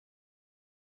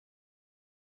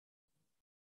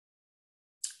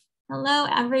Hello,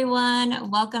 everyone.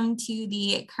 Welcome to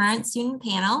the current student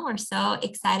panel. We're so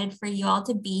excited for you all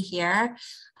to be here.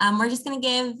 We're just going to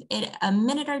give it a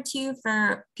minute or two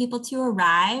for people to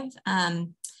arrive.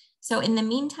 So in the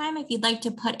meantime, if you'd like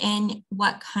to put in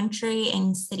what country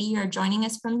and city you're joining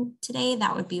us from today,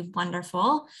 that would be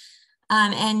wonderful.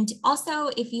 And also,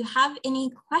 if you have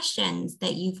any questions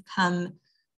that you've come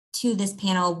to this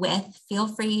panel with, feel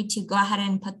free to go ahead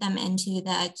and put them into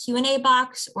the Q&A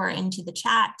box or into the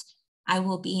chat. I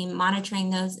will be monitoring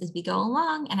those as we go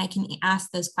along, and I can ask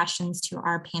those questions to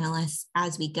our panelists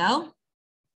as we go.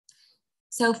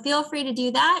 So feel free to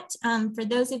do that. For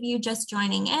those of you just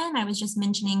joining in, I was just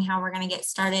mentioning how we're going to get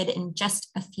started in just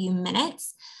a few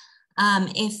minutes.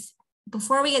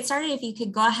 Before we get started, if you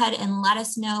could go ahead and let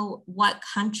us know what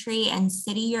country and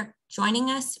city you're joining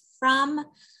us from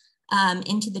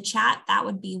into the chat, that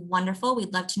would be wonderful.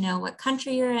 We'd love to know what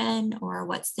country you're in or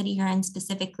what city you're in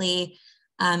specifically.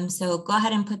 So go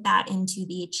ahead and put that into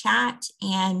the chat,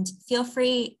 and feel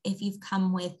free if you've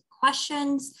come with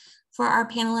questions for our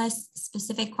panelists,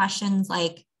 specific questions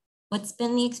like what's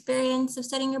been the experience of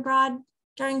studying abroad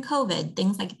during COVID,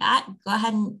 things like that. Go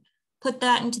ahead and put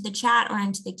that into the chat or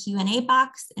into the Q&A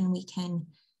box, and we can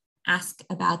ask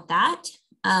about that.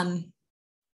 I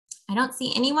don't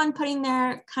see anyone putting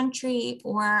their country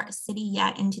or city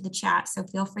yet into the chat, so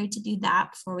feel free to do that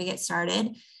before we get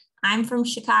started. I'm from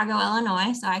Chicago,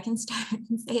 Illinois, so I can start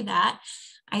and say that.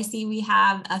 I see we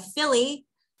have a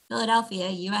Philadelphia,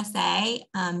 USA,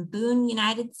 Boone,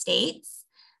 United States.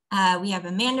 We have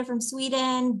Amanda from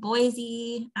Sweden,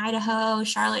 Boise, Idaho,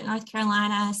 Charlotte, North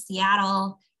Carolina,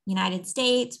 Seattle, United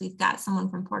States. We've got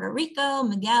someone from Puerto Rico,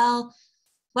 Miguel.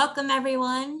 Welcome,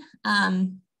 everyone.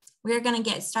 We're going to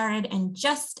get started in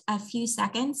just a few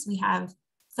seconds. We have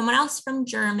someone else from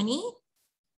Germany.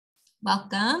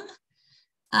 Welcome.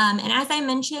 And as I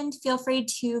mentioned, feel free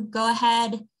to go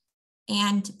ahead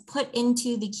and put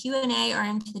into the Q&A or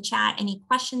into the chat any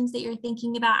questions that you're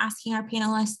thinking about asking our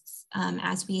panelists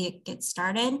as we get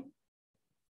started.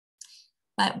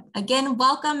 But again,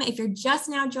 welcome. If you're just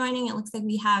now joining, it looks like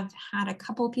we have had a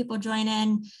couple of people join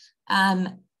in.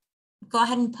 Go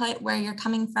ahead and put where you're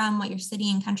coming from, what your city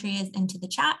and country is into the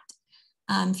chat.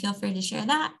 Feel free to share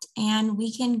that, and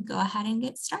we can go ahead and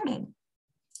get started.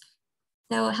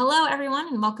 So hello, everyone,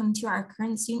 and welcome to our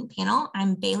current student panel.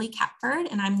 I'm Bailey Catford,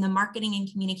 and I'm the Marketing and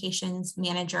Communications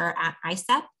Manager at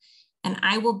ICEP, and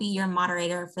I will be your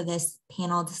moderator for this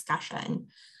panel discussion.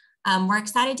 We're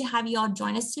excited to have you all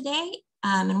join us today,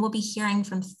 and we'll be hearing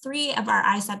from 3 of our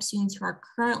ICEP students who are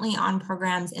currently on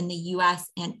programs in the US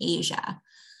and Asia.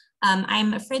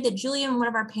 I'm afraid that Julian, one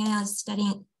of our panelists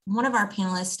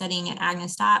studying at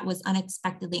Agnes Stott, was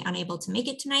unexpectedly unable to make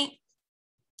it tonight.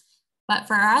 But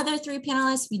for our other 3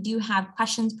 panelists, we do have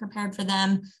questions prepared for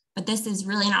them, but this is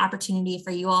really an opportunity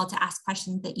for you all to ask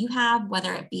questions that you have,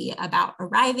 whether it be about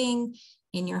arriving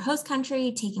in your host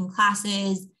country, taking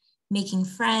classes, making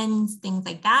friends, things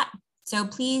like that. So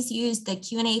please use the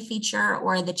Q&A feature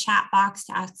or the chat box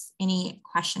to ask any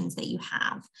questions that you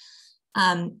have.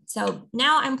 So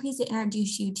now I'm pleased to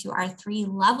introduce you to our 3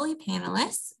 lovely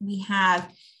panelists. We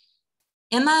have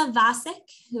Emma Vasek,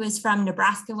 who is from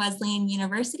Nebraska Wesleyan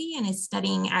University and is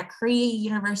studying at Korea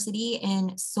University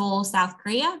in Seoul, South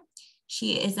Korea.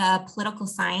 She is a political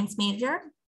science major.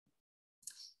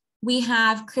 We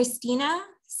have Christina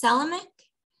Selamek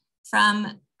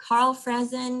from Carl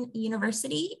Franzen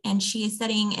University, and she is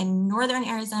studying in Northern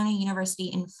Arizona University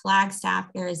in Flagstaff,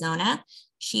 Arizona.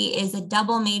 She is a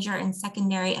double major in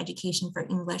secondary education for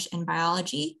English and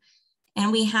biology.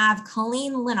 And we have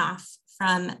Colleen Linoff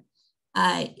from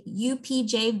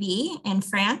UPJV in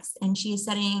France, and she is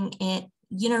studying at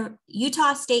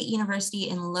Utah State University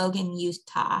in Logan,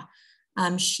 Utah.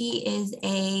 She is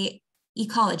an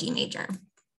ecology major.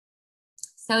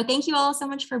 So thank you all so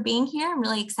much for being here. I'm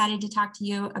really excited to talk to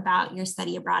you about your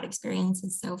study abroad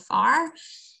experiences so far.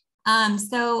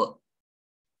 So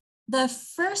the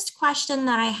first question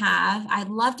that I have, I'd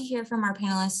love to hear from our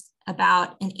panelists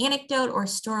about an anecdote or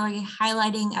story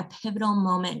highlighting a pivotal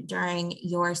moment during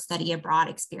your study abroad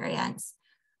experience.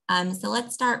 So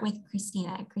let's start with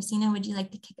Christina. Christina, would you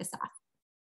like to kick us off?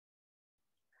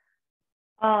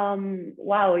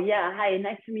 Wow, yeah, hi,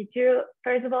 nice to meet you,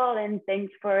 first of all, and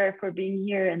thanks for being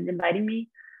here and inviting me.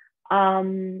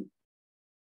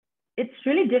 It's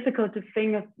really difficult to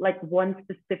think of like one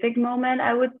specific moment,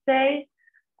 I would say,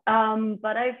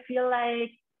 but I feel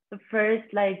like the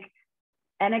first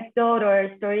anecdote or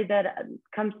story that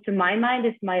comes to my mind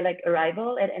is my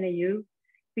arrival at NAU,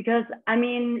 because I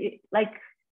mean,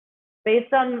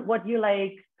 based on what you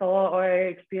saw or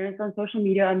experienced on social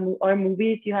media or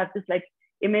movies, you have this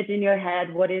image in your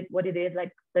head what it is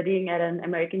like studying at an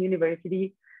American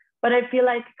university. But I feel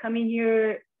like coming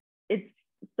here, it's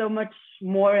so much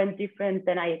more and different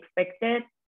than I expected.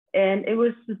 And it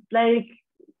was just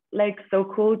like so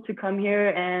cool to come here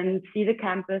and see the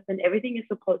campus, and everything is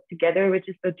so close together, which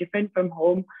is so different from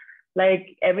home.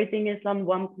 Like everything is on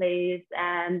one place,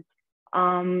 and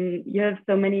you have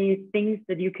so many things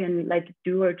that you can like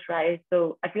do or try.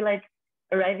 So I feel like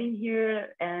arriving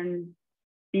here and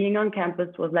being on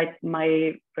campus was like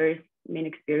my first main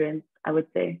experience, I would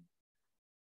say.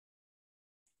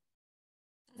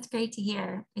 That's great to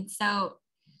hear. It's so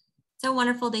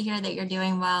wonderful to hear that you're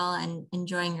doing well and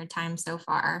enjoying your time so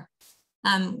far.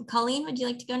 Colleen, would you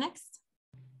like to go next?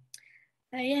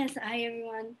 Yes, hi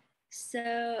everyone.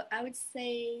 So I would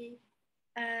say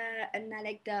an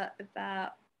anecdote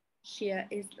about here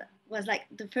was like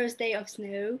the first day of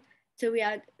snow. So we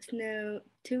had snow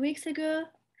 2 weeks ago,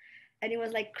 and it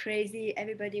was like crazy.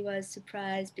 Everybody was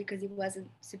surprised because it wasn't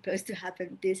supposed to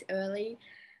happen this early.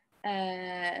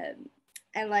 And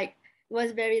like it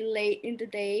was very late in the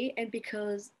day, and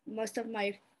because most of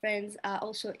my friends are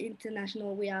also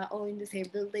international, we are all in the same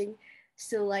building,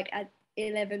 so like at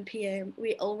 11 p.m.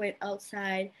 we all went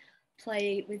outside,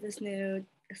 play with the snow,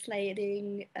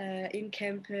 sliding in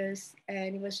campus,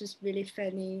 and it was just really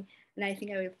funny. And I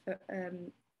think I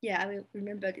will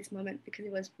remember this moment because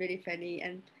it was really funny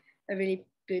and a really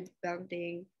good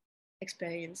bonding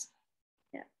experience.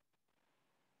 Yeah.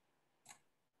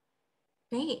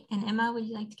 Great. And Emma, would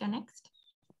you like to go next?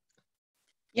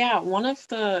 Yeah, one of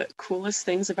the coolest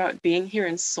things about being here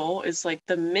in Seoul is like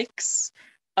the mix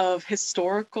of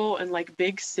historical and like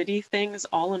big city things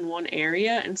all in one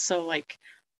area. And so like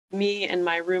me and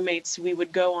my roommates, we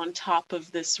would go on top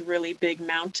of this really big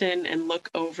mountain and look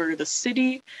over the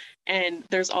city. And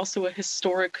there's also a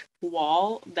historic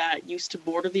wall that used to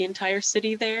border the entire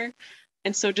city there.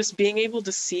 And so just being able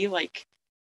to see like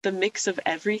the mix of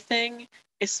everything,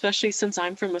 especially since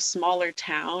I'm from a smaller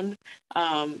town,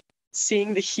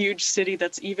 seeing the huge city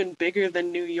that's even bigger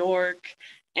than New York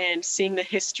and seeing the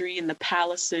history and the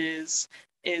palaces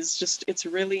is just, it's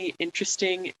really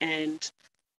interesting and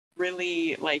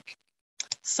really like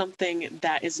something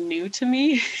that is new to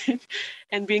me.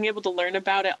 And being able to learn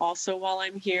about it also while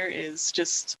I'm here is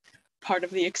just part of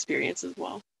the experience as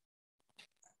well.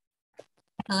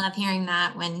 I love hearing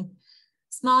that. When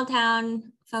small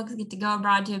town folks get to go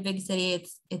abroad to a big city,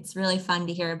 it's really fun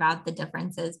to hear about the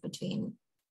differences between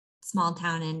small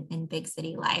town and big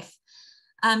city life.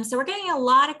 So we're getting a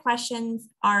lot of questions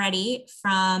already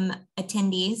from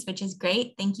attendees, which is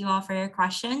great. Thank you all for your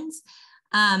questions.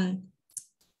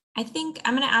 I think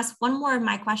I'm going to ask one more of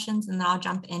my questions, and then I'll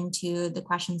jump into the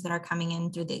questions that are coming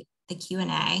in through the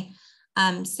Q&A.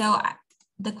 So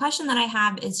the question that I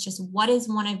have is just, what is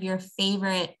one of your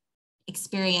favorite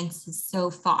experiences so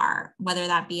far, whether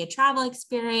that be a travel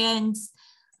experience,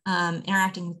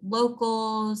 interacting with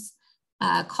locals,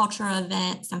 cultural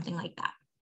event, something like that.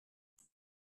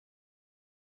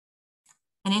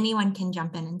 And anyone can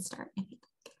jump in and start if you'd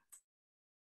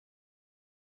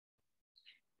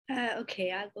like.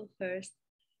 Okay, I'll go first.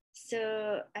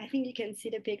 So I think you can see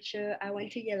the picture. I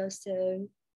went to Yellowstone.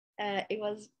 It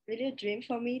was really a dream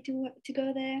for me to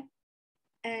go there.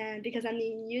 And because I'm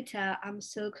in Utah, I'm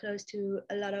so close to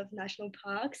a lot of national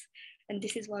parks. And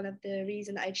this is one of the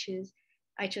reasons I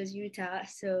chose Utah.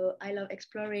 So I love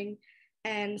exploring.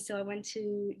 And so I went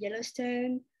to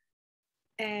Yellowstone,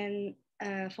 and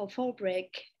for fall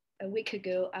break a week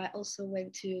ago, I also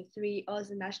went to 3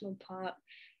 other national parks.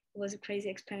 It was a crazy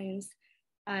experience.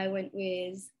 I went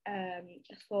with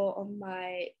 4 of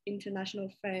my international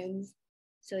friends.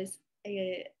 So it's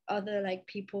other like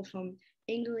people from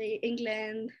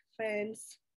England,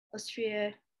 France,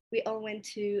 Austria. We all went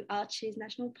to Arches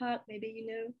National Park, maybe you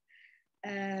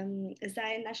know,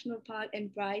 Zion National Park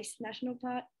and Bryce National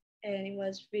Park. And it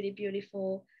was really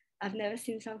beautiful. I've never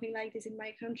seen something like this in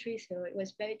my country, so it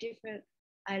was very different.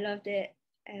 I loved it,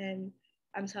 and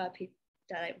I'm so happy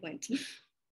that I went.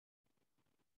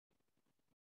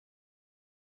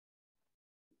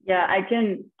 Yeah, I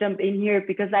can jump in here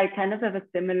because I kind of have a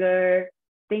similar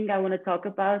thing I want to talk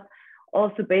about,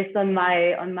 also based on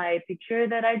my picture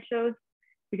that I chose.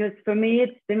 Because for me,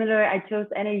 it's similar. I chose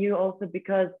NAU also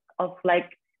because of like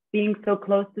being so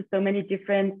close to so many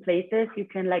different places you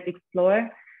can like explore.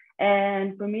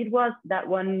 And for me, it was that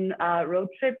one road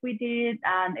trip we did,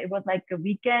 and it was like a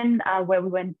weekend where we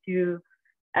went to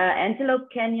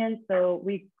Antelope Canyon. So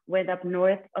we went up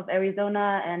north of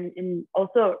Arizona and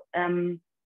also in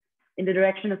the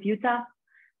direction of Utah.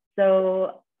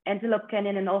 So Antelope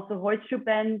Canyon and also Horseshoe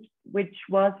Bend, which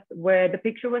was where the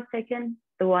picture was taken,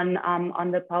 the one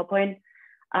on the PowerPoint.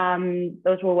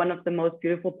 Those were one of the most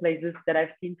beautiful places that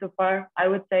I've seen so far. I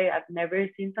would say I've never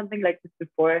seen something like this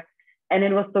before. And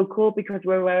it was so cool because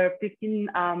we were 15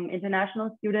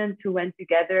 international students who went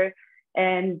together,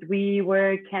 and we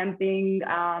were camping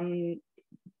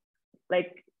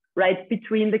like right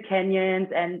between the canyons,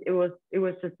 and it was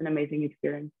just an amazing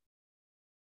experience.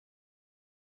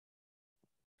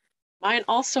 Mine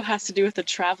also has to do with a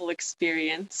travel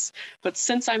experience, but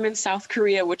since I'm in South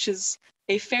Korea, which is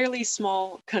a fairly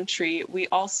small country, we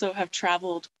also have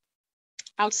traveled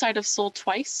outside of Seoul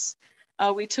twice.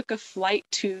 We took a flight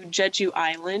to Jeju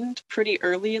Island pretty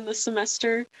early in the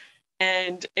semester,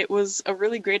 and it was a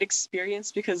really great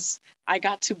experience because I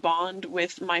got to bond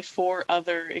with my 4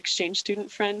 other exchange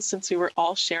student friends since we were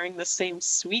all sharing the same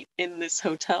suite in this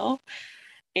hotel.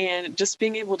 And just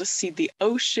being able to see the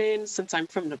ocean since I'm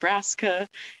from Nebraska,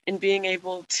 and being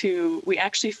able to, we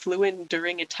actually flew in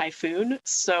during a typhoon,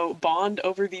 so bond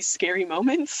over these scary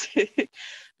moments.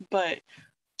 But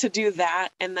to do that,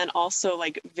 and then also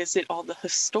like visit all the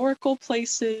historical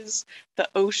places, the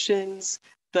oceans,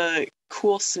 the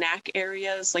cool snack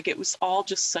areas, like it was all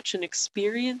just such an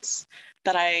experience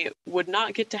that I would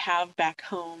not get to have back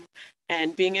home.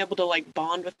 And being able to like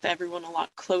bond with everyone a lot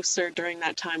closer during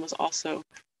that time was also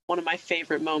one of my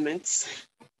favorite moments.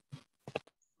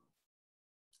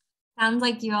 Sounds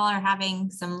like you all are having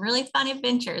some really fun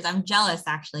adventures. I'm jealous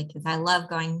actually, because I love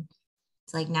going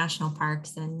to like national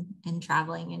parks and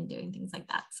traveling and doing things like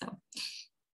that. So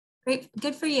great,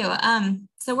 good for you.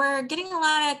 So we're getting a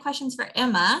lot of questions for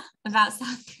Emma about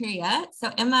South Korea. So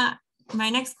Emma, my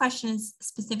next question is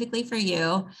specifically for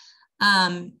you.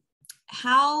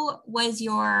 How was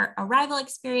your arrival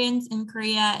experience in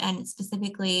Korea, and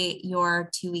specifically your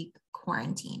 2-week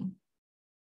quarantine?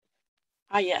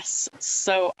 Yes.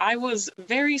 So I was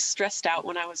very stressed out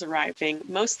when I was arriving,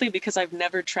 mostly because I've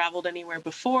never traveled anywhere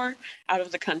before out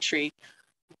of the country.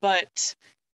 But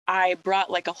I brought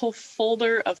like a whole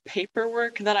folder of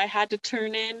paperwork that I had to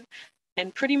turn in,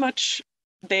 and pretty much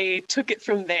they took it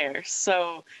from there.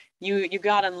 So you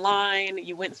got in line,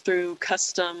 you went through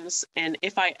customs, and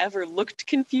if I ever looked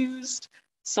confused,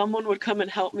 someone would come and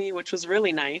help me, which was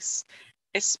really nice.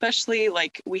 Especially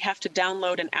like we have to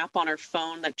download an app on our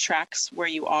phone that tracks where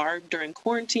you are during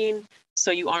quarantine, so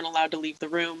you aren't allowed to leave the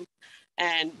room.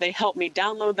 And they helped me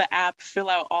download the app, fill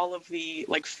out all of the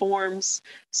like forms.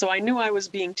 So I knew I was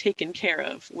being taken care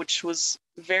of, which was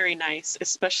very nice,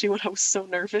 especially when I was so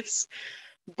nervous.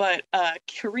 But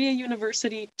Korea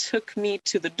University took me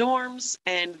to the dorms,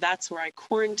 and that's where I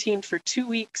quarantined for 2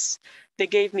 weeks. They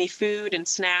gave me food and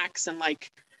snacks and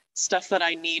like stuff that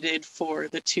I needed for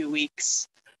the 2 weeks,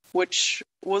 which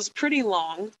was pretty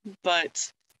long.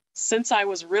 But since I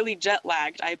was really jet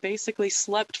lagged, I basically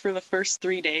slept for the first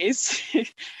 3 days.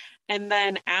 And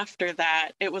then after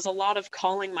that, it was a lot of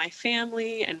calling my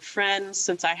family and friends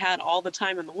since I had all the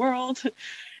time in the world,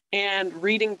 and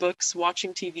reading books,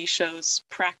 watching TV shows,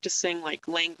 practicing like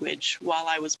language while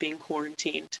I was being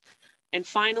quarantined. And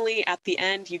finally, at the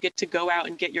end, you get to go out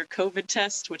and get your COVID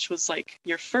test, which was like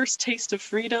your first taste of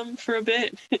freedom for a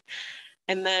bit.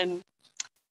 And then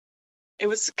it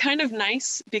was kind of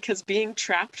nice because being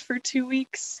trapped for 2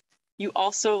 weeks, you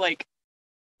also like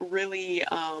really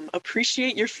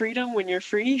appreciate your freedom when you're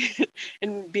free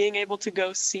and being able to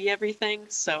go see everything.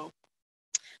 So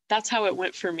that's how it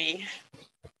went for me.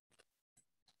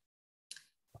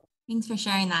 Thanks for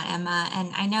sharing that, Emma.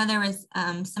 And I know there was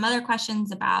some other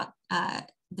questions about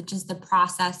just the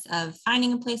process of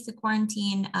finding a place to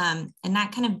quarantine. And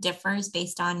that kind of differs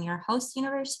based on your host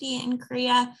university in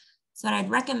Korea. So what I'd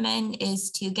recommend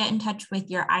is to get in touch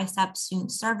with your ISEP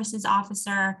student services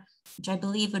officer, which I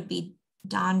believe would be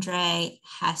Dandre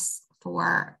Hess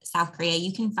for South Korea.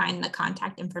 You can find the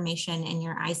contact information in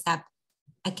your ISEP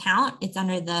account. It's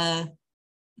under I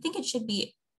think it should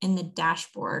be in the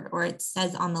dashboard, or it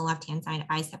says on the left-hand side,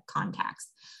 ISEP contacts,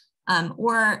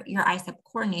 or your ISEP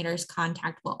coordinator's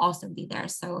contact will also be there.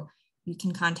 So you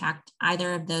can contact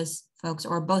either of those folks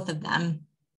or both of them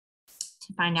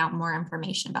to find out more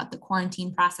information about the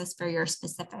quarantine process for your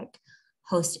specific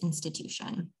host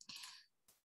institution.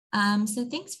 So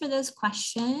thanks for those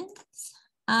questions.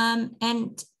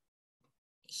 And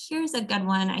here's a good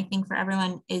one, I think, for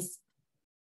everyone is,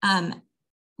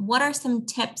 what are some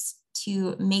tips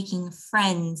to making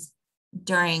friends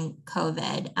during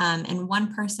COVID? And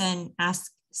one person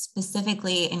asked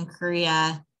specifically in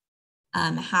Korea,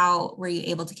 how were you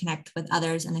able to connect with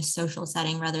others in a social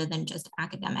setting rather than just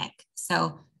academic?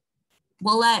 So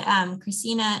we'll let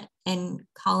Christina and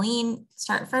Colleen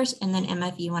start first, and then Emma,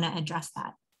 if you want to address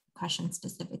that question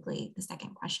specifically, the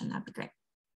second question, that'd be great.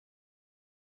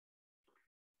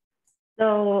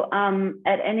 So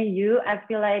at NAU, I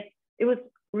feel like it was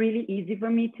really easy for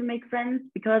me to make friends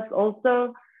because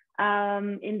also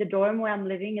in the dorm where I'm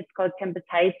living, it's called Campus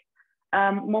Heights.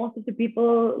 Most of the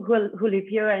people who live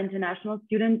here are international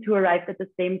students who arrived at the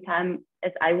same time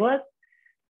as I was.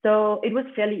 So it was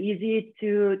fairly easy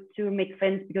to make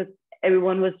friends because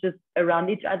everyone was just around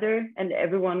each other and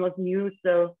everyone was new.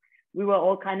 So we were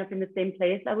all kind of in the same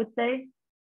place, I would say.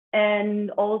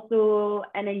 And also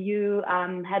NAU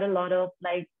had a lot of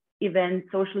like events,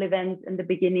 social events in the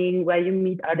beginning where you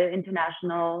meet other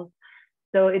internationals.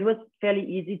 So it was fairly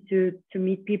easy to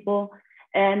meet people.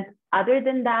 And other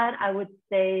than that, I would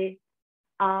say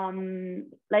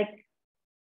like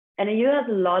NAU has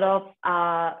a lot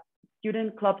of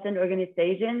student clubs and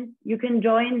organizations you can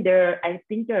join. I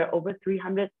think there are over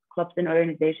 300 clubs and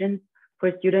organizations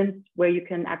for students where you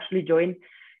can actually join.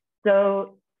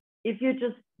 So if you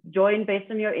just join based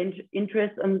on your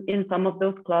interest in some of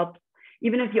those clubs,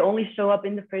 even if you only show up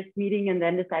in the first meeting and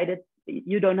then decided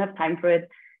you don't have time for it,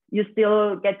 you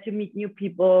still get to meet new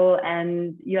people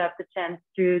and you have the chance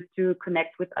to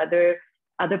connect with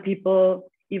other people,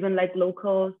 even like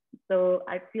locals. So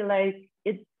I feel like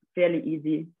it's fairly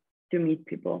easy to meet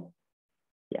people.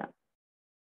 Yeah.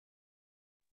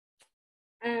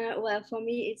 Well, for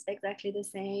me, it's exactly the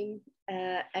same.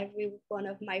 Every one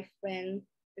of my friends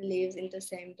lives in the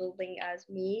same building as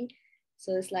me.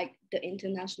 So it's like the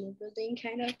international building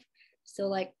kind of. So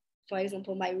like, for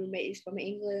example, my roommate is from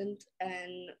England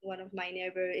and one of my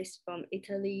neighbors is from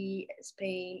Italy,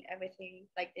 Spain, everything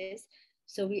like this.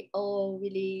 So we all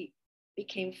really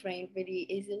became friends really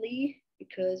easily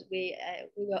because we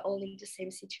were all in the same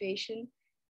situation.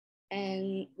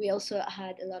 And we also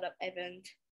had a lot of events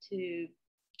to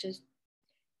just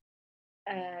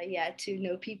to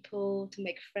know people, to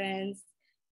make friends.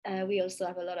 We also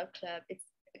have a lot of club. It's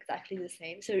exactly the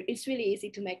same. So it's really easy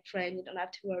to make friends. You don't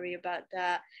have to worry about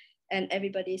that. And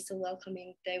everybody is so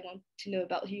welcoming. They want to know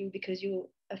about you because you're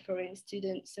a foreign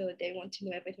student. So they want to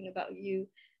know everything about you.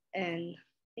 And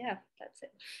yeah, that's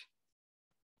it.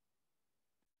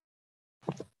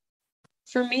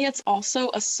 For me, it's also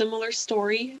a similar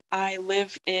story. I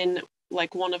live in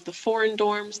like one of the foreign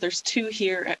dorms. There's 2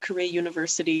 here at Korea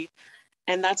University,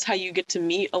 and that's how you get to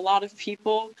meet a lot of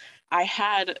people. I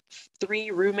had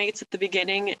 3 roommates at the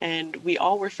beginning, and we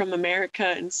all were from America,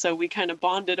 and so we kind of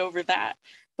bonded over that,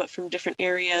 but from different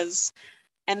areas.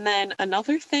 And then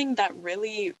another thing that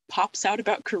really pops out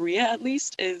about Korea, at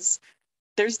least, is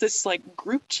there's this like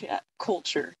group chat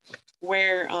culture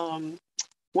where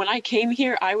when I came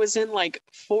here, I was in like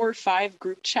 4 or 5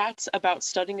 group chats about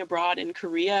studying abroad in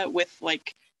Korea with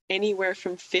like anywhere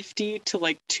from 50 to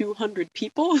like 200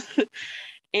 people.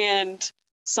 And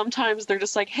sometimes they're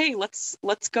just like, hey, let's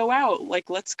go out, like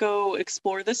let's go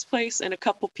explore this place, and a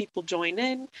couple people join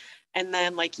in, and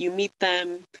then like you meet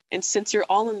them, and since you're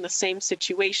all in the same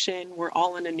situation, we're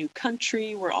all in a new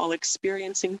country, we're all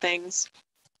experiencing things,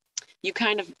 you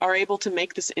kind of are able to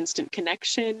make this instant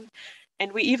connection.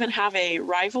 And we even have a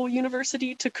rival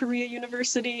university to Korea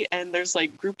University, and there's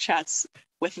like group chats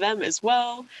with them as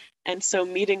well. And so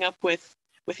meeting up with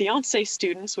Yonsei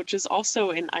students, which is also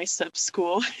an ISEP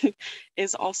school,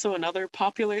 is also another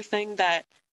popular thing that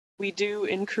we do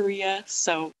in Korea.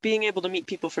 So being able to meet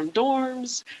people from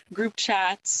dorms, group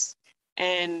chats,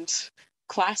 and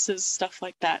classes, stuff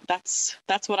like that, that's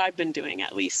what I've been doing,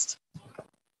 at least.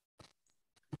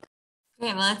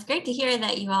 Great. Well, it's great to hear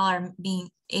that you all are being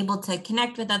able to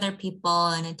connect with other people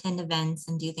and attend events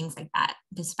and do things like that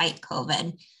despite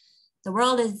COVID. The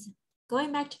world is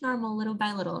going back to normal little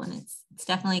by little, and it's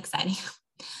definitely exciting.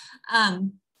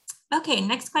 Okay,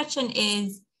 next question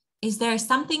is there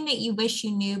something that you wish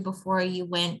you knew before you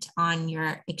went on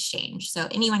your exchange? So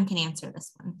anyone can answer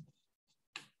this one.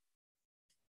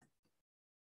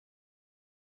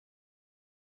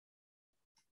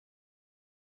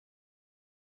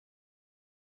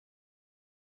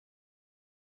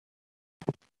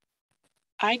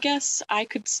 I guess I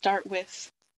could start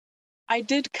with, I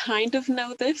did kind of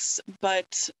know this,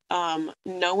 but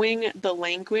knowing the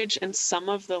language and some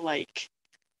of the like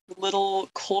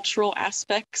little cultural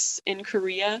aspects in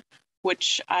Korea,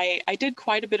 which I did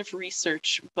quite a bit of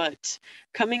research, but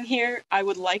coming here, I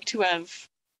would like to have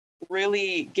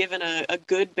really given a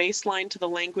good baseline to the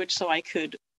language so I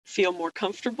could feel more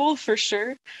comfortable for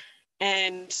sure.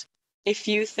 And a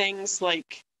few things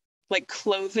like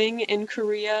clothing in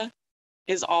Korea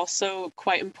is also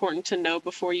quite important to know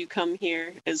before you come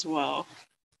here as well.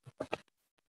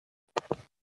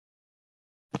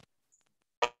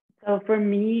 So for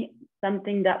me,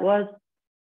 something that was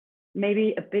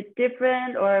maybe a bit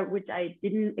different or which I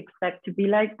didn't expect to be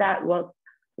like that was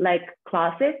like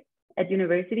classes. at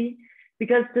university.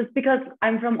 Because just because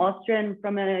I'm from Austria and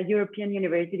from a European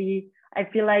university, I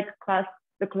feel like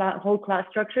whole class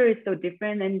structure is so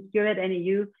different. And here at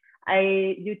NAU,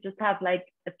 you just have like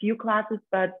a few classes,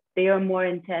 but they are more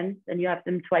intense and you have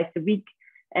them twice a week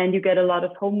and you get a lot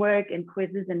of homework and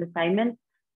quizzes and assignments.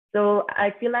 So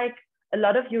I feel like a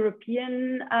lot of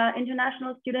European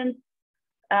international students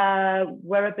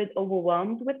were a bit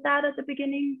overwhelmed with that at the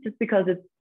beginning, just because it's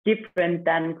different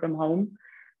than from home.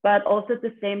 But also at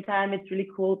the same time, it's really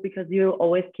cool because you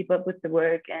always keep up with the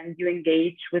work and you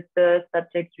engage with the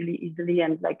subjects really easily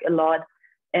and like a lot.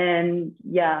 And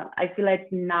yeah, I feel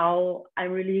like now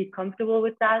I'm really comfortable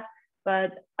with that.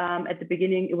 But at the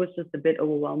beginning, it was just a bit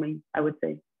overwhelming, I would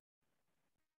say.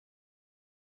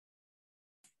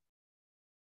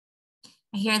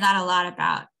 I hear that a lot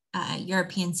about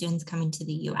European students coming to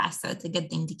the US. So it's a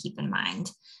good thing to keep in mind,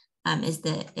 is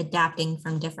the adapting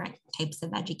from different types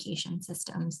of education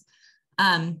systems.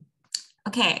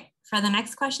 Okay, for the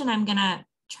next question, I'm gonna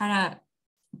try to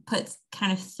put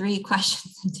kind of 3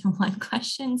 questions into one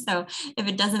question. So if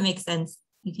it doesn't make sense,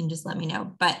 you can just let me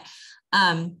know. But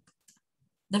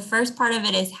the first part of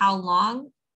it is, how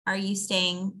long are you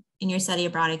staying in your study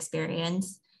abroad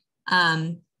experience?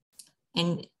 And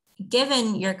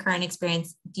given your current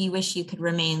experience, do you wish you could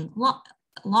remain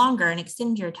longer and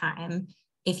extend your time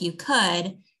if you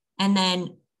could? And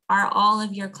then, are all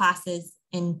of your classes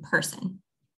in person?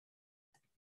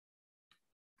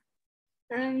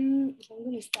 I'm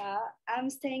going to start. I'm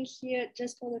staying here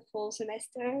just for the fall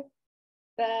semester,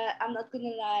 but I'm not going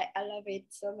to lie, I love it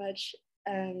so much.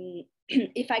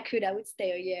 If I could, I would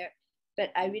stay a year,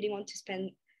 but I really want to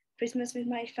spend Christmas with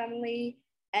my family.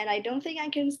 And I don't think I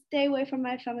can stay away from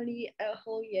my family a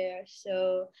whole year.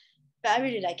 So, but I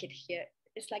really like it here.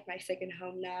 It's like my second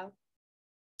home now.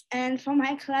 And for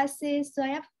my classes, so I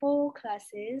have 4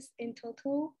 classes in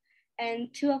total,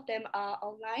 and 2 of them are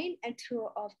online and 2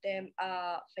 of them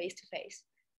are face-to-face.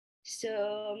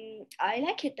 So I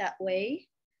like it that way.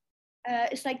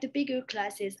 It's like the bigger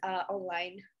classes are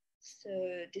online.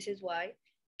 So this is why.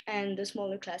 And the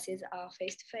smaller classes are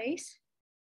face-to-face.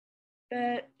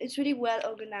 But it's really well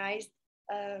organized.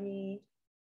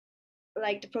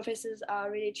 Like the professors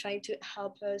are really trying to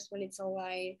help us when it's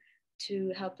online,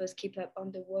 to help us keep up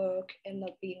on the work and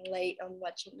not being late on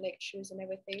watching lectures and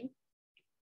everything.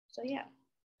 So yeah,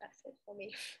 that's it for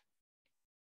me.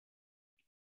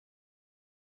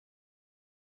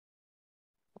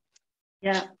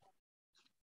 Yeah.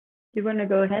 You want to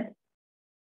go ahead?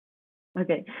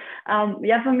 Okay.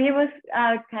 Yeah, for me it was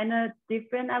kind of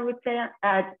different, I would say,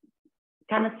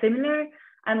 kind of similar.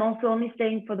 I'm also only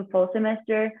staying for the fall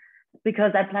semester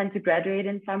because I plan to graduate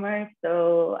in summer,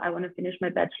 so I want to finish my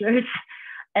bachelor's.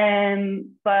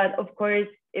 But of course,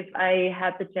 if I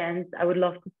had the chance, I would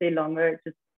love to stay longer,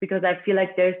 just because I feel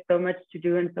like there's so much to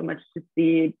do and so much to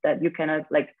see that you cannot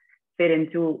like fit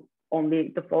into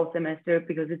only the fall semester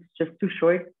because it's just too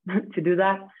short to do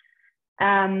that.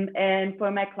 And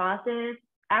for my classes,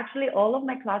 actually all of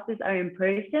my classes are in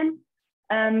person.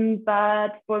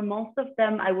 But for most of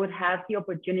them, I would have the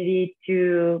opportunity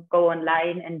to go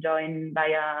online and join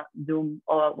via Zoom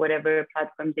or whatever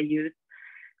platform they use,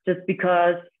 just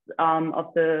because of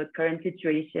the current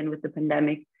situation with the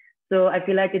pandemic. So I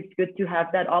feel like it's good to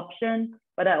have that option,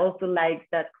 but I also like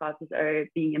that classes are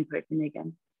being in person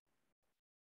again.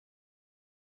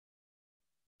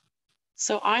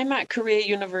 So I'm at Korea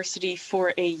University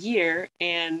for a year,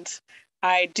 and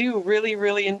I do really,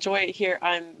 really enjoy it here.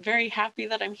 I'm very happy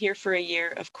that I'm here for a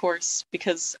year, of course,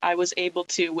 because I was able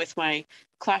to with my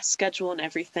class schedule and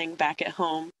everything back at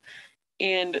home.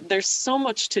 And there's so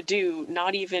much to do,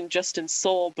 not even just in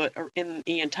Seoul, but in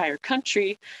the entire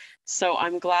country. So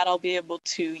I'm glad I'll be able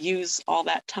to use all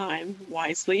that time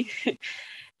wisely.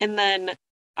 And then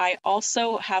I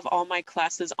also have all my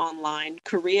classes online.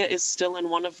 Korea is still in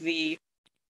one of the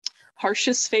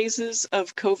harshest phases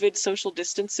of COVID social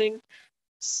distancing.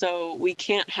 So we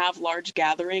can't have large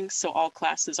gatherings, so all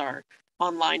classes are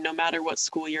online no matter what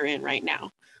school you're in right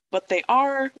now. But they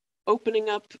are opening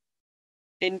up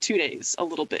in 2 days a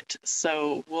little bit.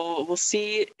 So we'll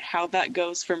see how that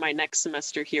goes for my next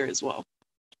semester here as well.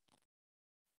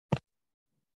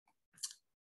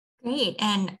 Great.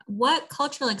 And what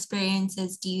cultural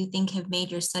experiences do you think have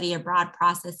made your study abroad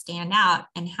process stand out?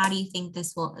 And how do you think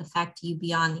this will affect you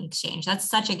beyond the exchange? That's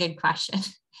such a good question.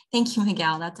 Thank you,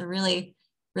 Miguel. That's a really,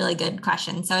 really good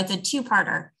question. So it's a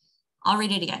 2-parter. I'll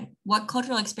read it again. What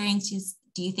cultural experiences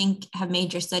do you think have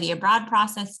made your study abroad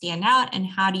process stand out? And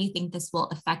how do you think this will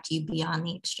affect you beyond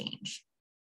the exchange?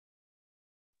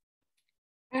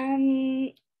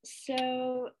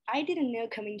 So I didn't know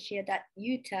coming here that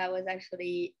Utah was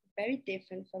actually very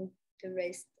different from the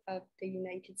rest of the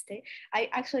United States. I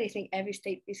actually think every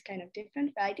state is kind of different,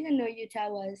 but I didn't know Utah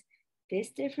was this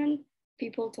different.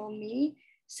 People told me.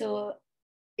 So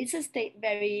it's a state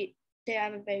they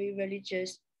have a very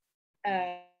religious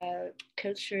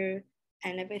culture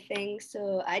and everything. So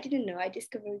I didn't know. I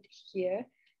discovered here,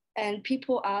 and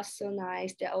people are so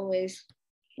nice. They always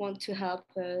want to help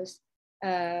us,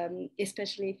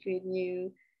 especially if we're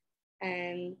new.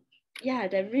 And yeah,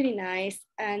 they're really nice.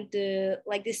 And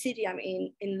the city I'm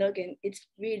in Logan, it's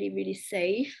really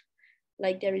safe.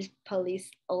 Like there is police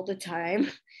all the time,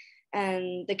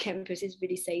 and the campus is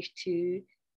really safe too.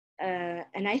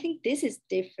 And I think this is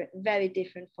different, very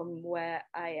different from where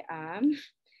I am.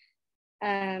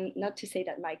 Not to say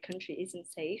that my country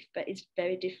isn't safe, but it's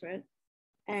very different.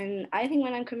 And I think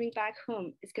when I'm coming back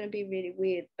home, it's gonna be really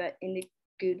weird, but in a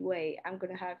good way. I'm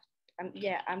gonna have,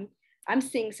 I'm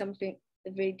seeing something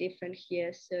really different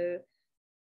here. So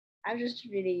I'm just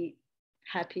really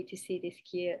happy to see this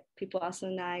here. People are so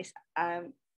nice.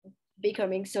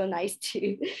 Becoming so nice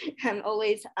too. I'm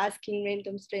always asking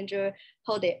random stranger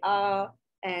how they are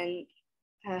and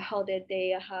how their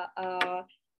day are,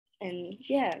 and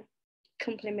yeah,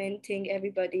 complimenting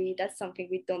everybody. That's something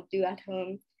we don't do at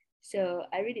home. So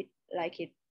I really like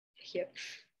it here.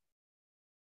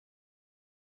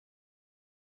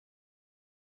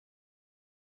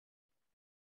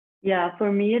 Yeah,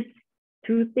 for me, it's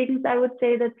two things I would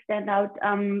say that stand out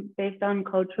based on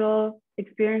cultural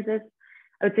experiences.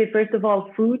 I would say, first of all,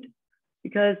 food,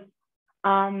 because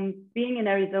being in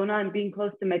Arizona and being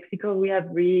close to Mexico, we have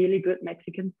really good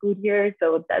Mexican food here.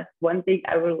 So that's one thing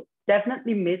I will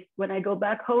definitely miss when I go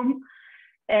back home.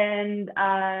 And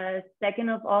second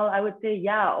of all, I would say,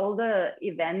 yeah, all the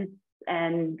events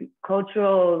and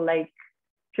cultural like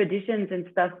traditions and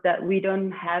stuff that we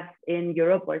don't have in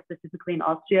Europe or specifically in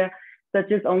Austria,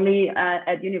 such as only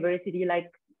at university,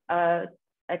 like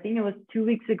I think it was 2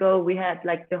 weeks ago, we had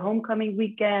like the homecoming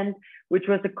weekend, which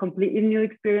was a completely new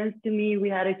experience to me. We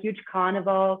had a huge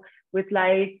carnival with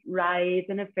like rides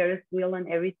and a Ferris wheel and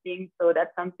everything. So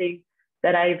that's something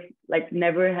that I've like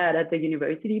never had at the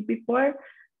university before.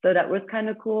 So that was kind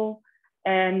of cool.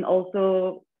 And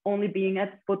also only being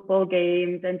at football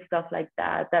games and stuff like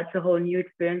that. That's a whole new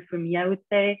experience for me, I would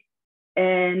say.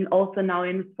 And also now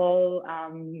in fall,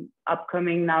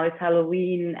 upcoming now is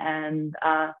Halloween, and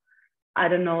I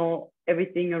don't know,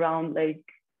 everything around like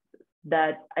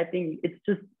that. I think it's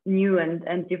just new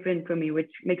and different for me, which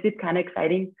makes it kind of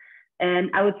exciting.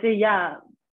 And I would say, yeah,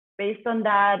 based on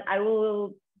that, I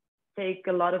will take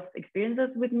a lot of experiences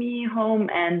with me home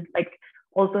and like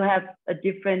also have a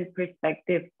different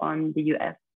perspective on the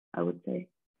US, I would say.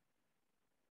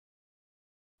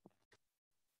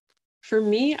 For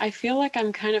me, I feel like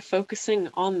I'm kind of focusing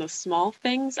on the small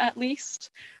things at least,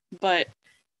 but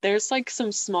there's like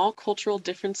some small cultural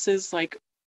differences, like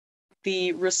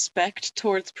the respect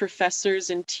towards professors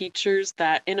and teachers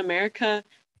that in America,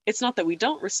 it's not that we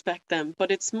don't respect them,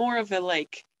 but it's more of a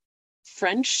like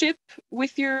friendship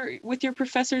with your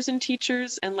professors and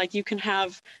teachers, and like you can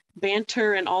have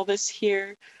banter and all this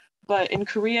here. But in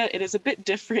Korea, it is a bit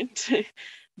different.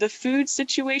 The food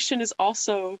situation is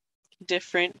also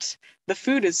different. The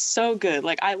food is so good.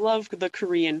 Like I love the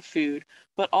Korean food,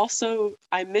 but also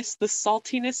I miss the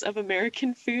saltiness of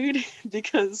American food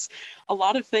because a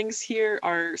lot of things here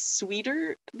are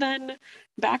sweeter than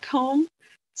back home.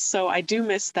 So I do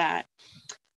miss that.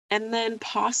 And then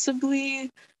possibly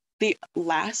the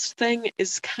last thing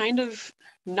is kind of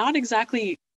not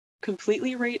exactly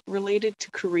completely related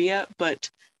to Korea,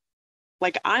 but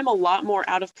like I'm a lot more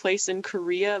out of place in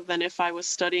Korea than if I was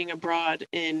studying abroad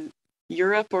in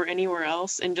Europe or anywhere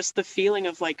else. And just the feeling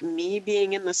of like me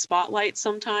being in the spotlight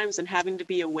sometimes and having to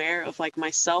be aware of like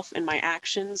myself and my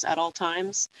actions at all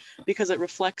times, because it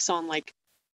reflects on like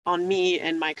on me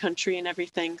and my country and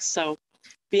everything. So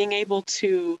being able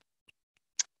to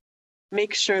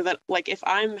make sure that like if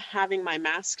I'm having my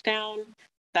mask down,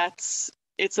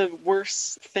 it's a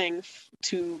worse thing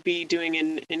to be doing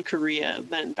in Korea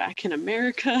than back in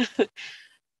America.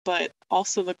 But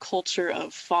also the culture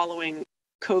of following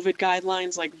COVID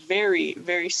guidelines like very,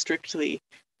 very strictly.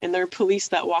 And there are police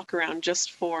that walk around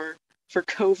just for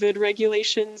COVID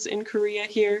regulations in Korea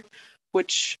here,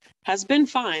 which has been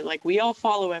fine. Like we all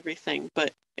follow everything,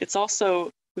 but it's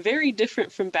also very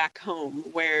different from back home,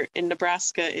 where in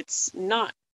Nebraska it's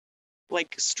not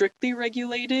like strictly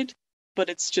regulated, but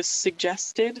it's just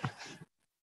suggested.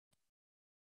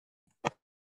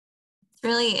 It's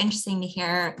really interesting to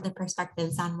hear the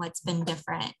perspectives on what's been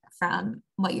different from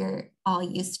what you're all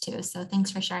used to. So thanks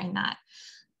for sharing that.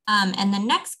 And the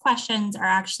next questions are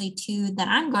actually two that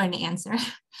I'm going to answer.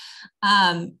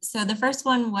 So the first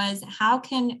one was, how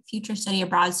can future study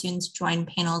abroad students join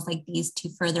panels like these to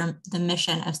further the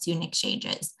mission of student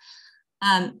exchanges?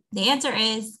 The answer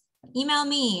is email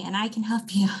me and I can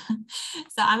help you.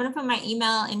 So I'm going to put my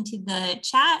email into the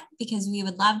chat because we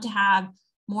would love to have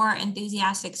more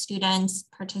enthusiastic students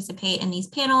participate in these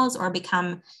panels or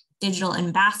become digital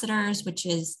ambassadors, which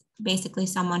is basically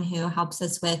someone who helps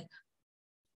us with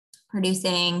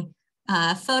producing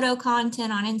photo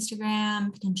content on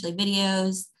Instagram, potentially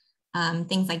videos,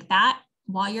 things like that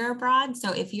while you're abroad.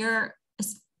 So if you're,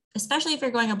 especially if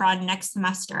you're going abroad next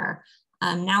semester,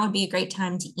 now would be a great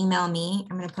time to email me.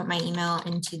 I'm going to put my email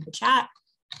into the chat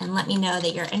and let me know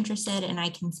that you're interested and I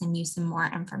can send you some more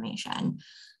information.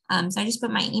 So I just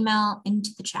put my email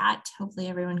into the chat. Hopefully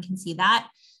everyone can see that.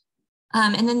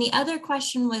 And then the other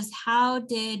question was, how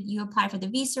did you apply for the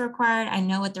visa required? I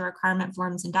know what the requirement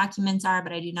forms and documents are,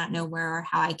 but I do not know where or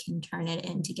how I can turn it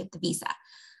in to get the visa.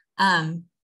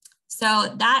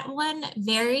 So that one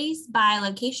varies by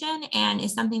location and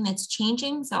is something that's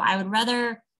changing. So I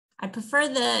prefer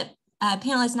the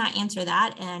panelists not answer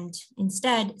that and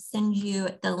instead send you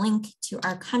the link to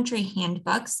our country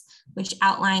handbooks, which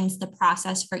outlines the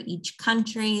process for each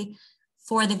country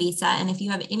for the visa. And if you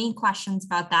have any questions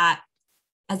about that,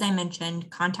 as I mentioned,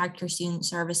 contact your student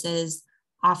services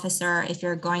officer. If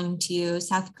you're going to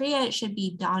South Korea, it should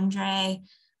be Dondre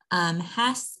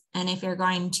Hess. And if you're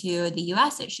going to the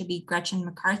US, it should be Gretchen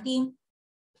McCarthy.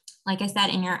 Like I said,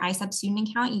 in your ISEP student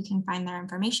account, you can find their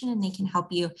information and they can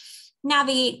help you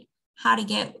navigate how to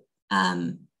get,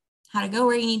 how to go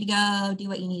where you need to go, do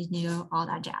what you need to do, all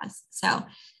that jazz. So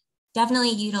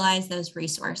definitely utilize those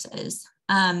resources.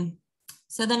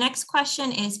 So the next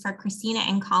question is for Christina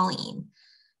and Colleen.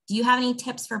 Do you have any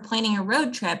tips for planning a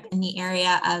road trip in the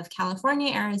area of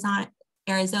California,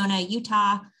 Arizona,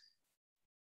 Utah,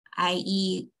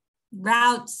 i.e.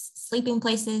 routes, sleeping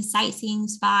places, sightseeing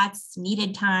spots,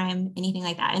 needed time, anything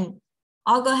like that? And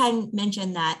I'll go ahead and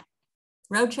mention that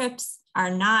road trips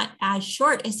are not as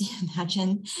short as you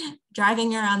imagine.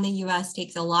 Driving around the US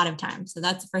takes a lot of time. So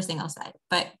that's the first thing I'll say.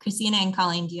 But Christina and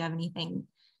Colleen, do you have anything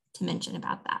to mention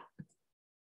about that?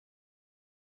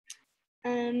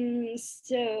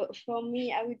 So for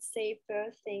me, I would say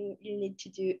first thing you need to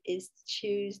do is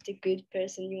choose the good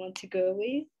person you want to go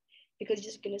with, because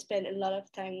you're just going to spend a lot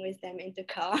of time with them in the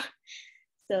car.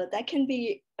 So that can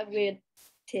be a weird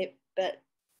tip, but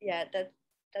yeah,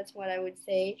 that's what I would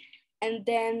say. And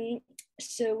then,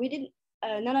 so we didn't,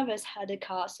 none of us had a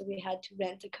car, so we had to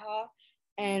rent a car.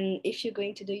 And if you're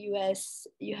going to the US,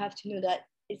 you have to know that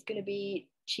it's going to be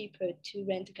cheaper to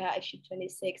rent a car if you're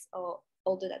 26 or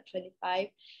older than 25.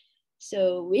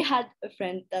 So we had a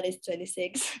friend that is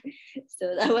 26.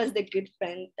 So that was the good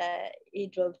friend that he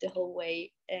drove the whole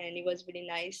way, and it was really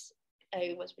nice.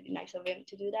 It was really nice of him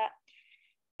to do that.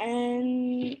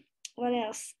 And what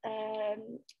else?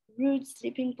 Routes,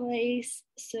 sleeping place.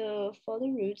 So for the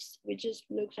routes, we just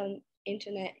looked on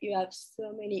internet. You have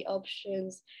so many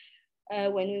options.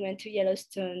 When we went to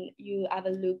Yellowstone, you have a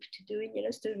loop to do in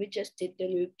Yellowstone. We just did the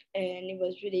loop and it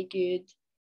was really good.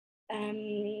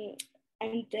 And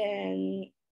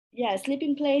then, yeah,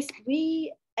 sleeping place.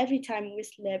 Every time we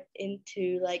slept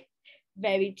into like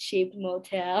very cheap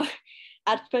motel.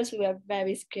 At first we were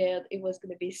very scared it was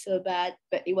going to be so bad,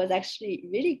 but it was actually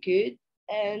really good.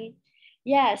 And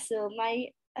yeah, so my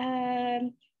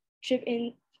trip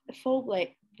in fall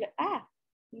break,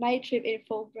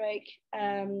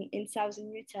 in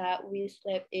southern Utah, we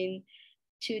slept in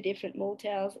 2 different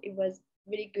motels. It was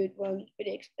really good one,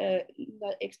 really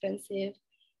not expensive.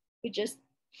 We just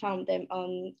found them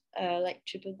on like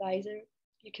TripAdvisor.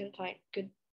 You can find good,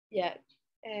 yeah.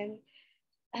 And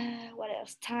what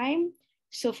else? Time.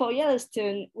 So for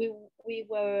Yellowstone, we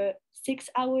were 6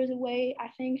 hours away, I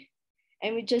think,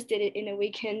 and we just did it in a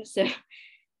weekend. So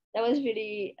that was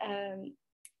really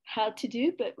hard to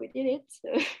do, but we did it.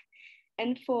 So,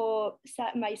 and for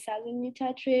my southern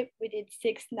Utah trip, we did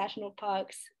 3 national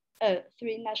parks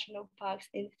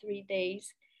in 3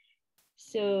 days.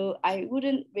 So I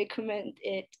wouldn't recommend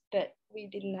it, but we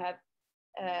didn't have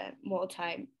more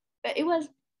time. But it was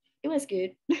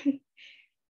good.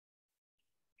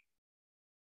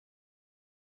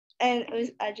 And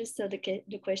I just saw the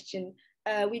question.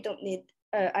 We don't need.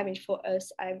 I mean, for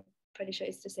us, I'm pretty sure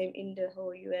it's the same in the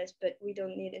whole US, but we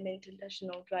don't need an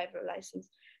international driver license.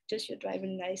 Just your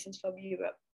driving license from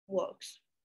Europe works.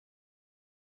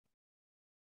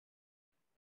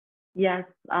 Yes.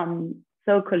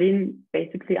 So Colleen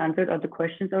basically answered all the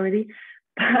questions already.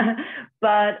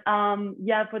 But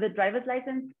yeah, for the driver's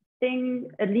license, thing,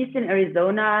 at least in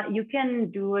Arizona, you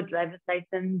can do a driver's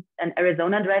license, an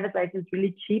Arizona driver's license,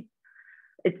 really cheap.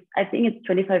 I think it's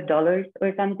 $25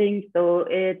 or something. So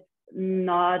it's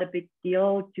not a big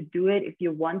deal to do it. If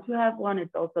you want to have one,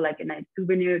 it's also like a nice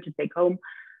souvenir to take home,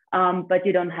 but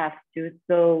you don't have to.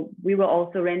 So we were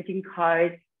also renting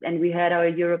cars, and we had our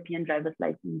European driver's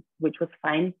license, which was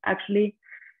fine actually.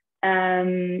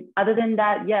 Other than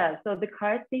that, yeah, so the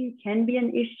car thing can be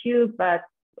an issue, but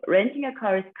renting a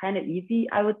car is kind of easy,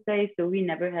 I would say. So we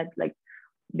never had like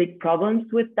big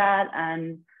problems with that.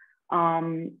 And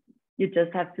you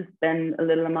just have to spend a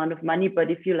little amount of money.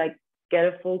 But if you like get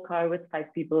a full car with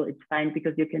 5 people, it's fine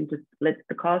because you can just split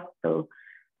the cost. So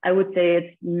I would say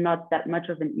it's not that much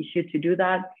of an issue to do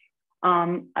that.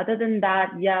 Other than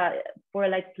that, yeah, for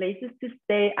like places to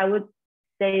stay, I would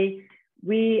say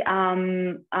we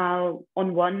on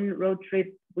one road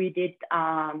trip we did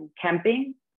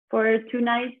camping for 2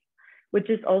 nights, which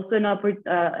is also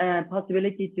a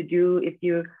possibility to do if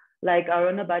you like are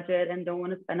on a budget and don't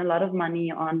want to spend a lot of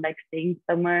money on like staying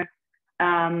somewhere.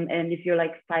 And if you're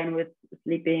like fine with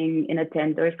sleeping in a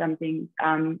tent or something,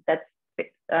 that's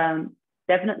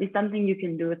definitely something you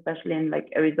can do, especially in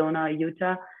like Arizona or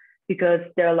Utah, because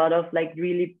there are a lot of like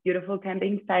really beautiful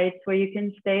camping sites where you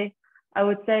can stay, I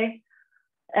would say.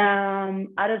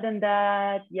 Other than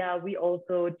that, yeah, we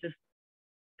also just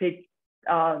picked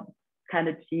kind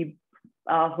of cheap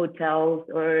hotels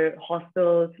or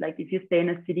hostels. Like if you stay in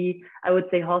a city, I would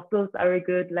say hostels are a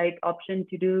good like option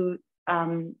to do,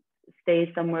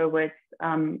 stay somewhere where it's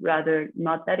rather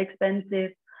not that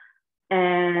expensive.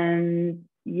 And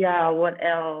yeah, what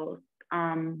else?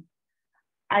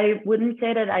 I wouldn't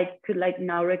say that I could like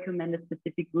now recommend a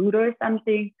specific route or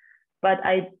something, but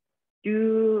I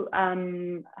do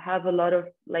have a lot of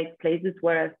like places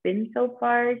where I've been so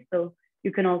far. So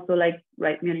you can also like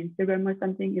write me on Instagram or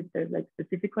something if there's like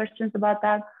specific questions about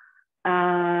that.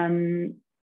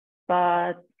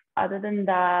 But other than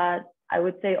that, I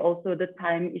would say also the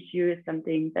time issue is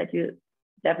something that you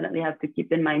definitely have to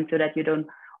keep in mind so that you don't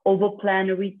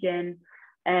overplan a weekend.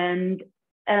 And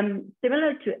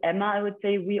similar to Emma, I would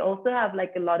say we also have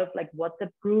like a lot of like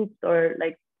WhatsApp groups or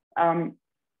like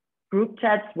group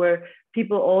chats where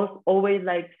people always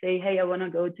like say, hey, I want to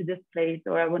go to this place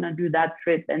or I want to do that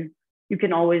trip, and you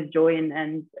can always join.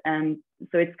 And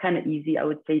so it's kind of easy, I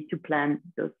would say, to plan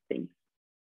those things.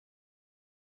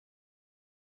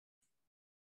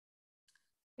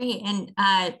 Great. And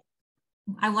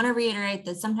I want to reiterate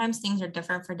that sometimes things are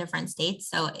different for different states.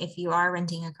 So if you are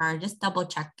renting a car, just double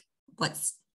check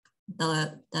what's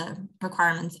the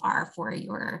requirements are for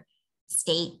your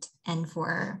state, and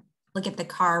look at the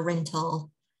car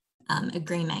rental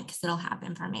agreement, because it'll have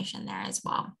information there as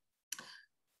well.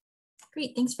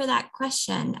 Great, thanks for that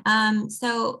question.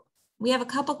 So we have a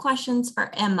couple questions for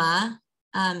Emma.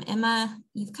 Emma,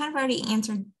 you've kind of already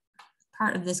answered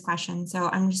part of this question, so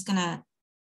I'm just gonna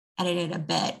edit it a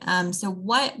bit. So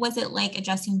what was it like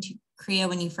adjusting to Korea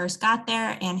when you first got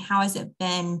there, and how has it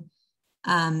been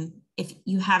if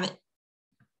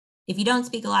you don't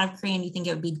speak a lot of Korean, do you think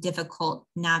it would be difficult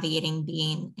navigating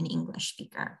being an English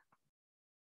speaker?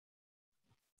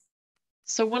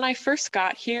 So when I first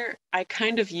got here, I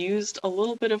kind of used a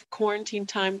little bit of quarantine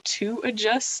time to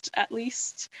adjust at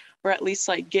least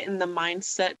like get in the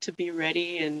mindset to be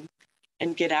ready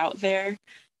and get out there.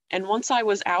 And once I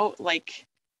was out, like,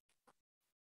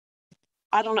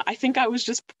 I don't know, I think I was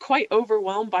just quite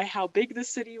overwhelmed by how big the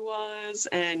city was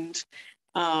and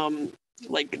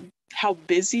like how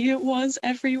busy it was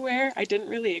everywhere. I didn't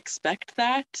really expect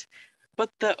that,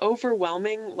 but the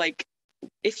overwhelming, like,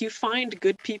 if you find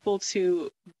good people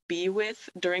to be with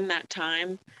during that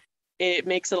time, it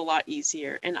makes it a lot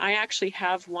easier. And I actually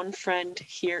have one friend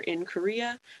here in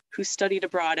Korea who studied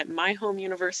abroad at my home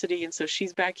university, and so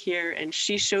she's back here, and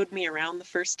she showed me around the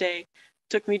first day,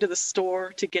 took me to the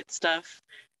store to get stuff,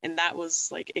 and that was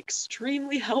like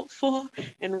extremely helpful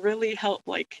and really helped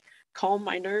like calm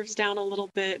my nerves down a little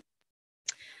bit.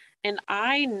 And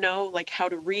I know like how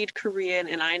to read Korean,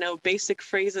 and I know basic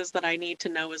phrases that I need to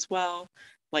know as well,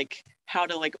 like how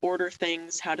to like order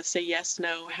things, how to say yes,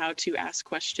 no, how to ask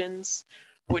questions,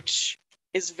 which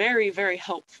is very, very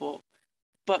helpful.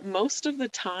 But most of the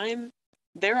time,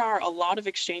 there are a lot of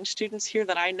exchange students here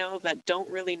that I know that don't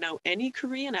really know any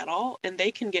Korean at all, and they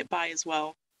can get by as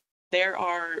well. There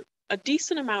are a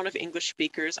decent amount of English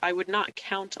speakers. I would not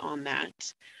count on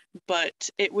that. But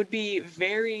it would be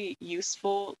very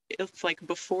useful if like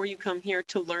before you come here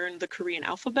to learn the Korean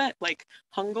alphabet, like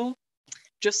Hangul,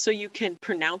 just so you can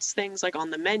pronounce things like on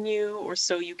the menu, or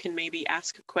so you can maybe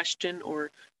ask a question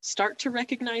or start to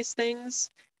recognize things.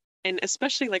 and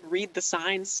especially like read the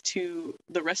signs to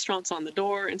the restaurants on the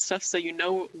door and stuff so you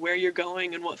know where you're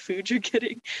going and what food you're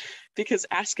getting, because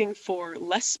asking for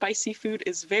less spicy food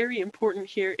is very important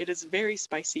here. It is very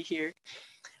spicy here.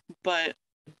 But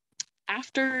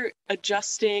after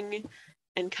adjusting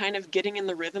and kind of getting in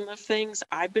the rhythm of things,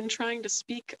 I've been trying to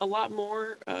speak a lot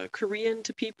more Korean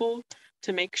to people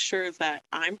to make sure that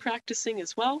I'm practicing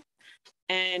as well.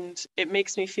 And it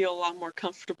makes me feel a lot more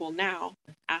comfortable now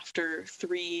after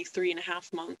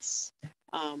 3.5 months.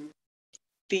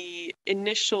 The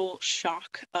initial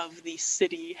shock of the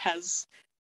city has,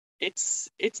 it's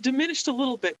diminished a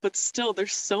little bit, but still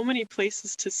there's so many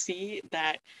places to see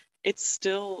that it's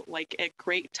still like a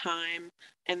great time,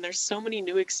 and there's so many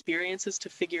new experiences to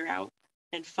figure out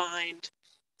and find.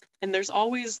 And there's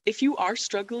always, if you are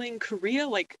struggling, Korea,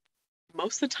 like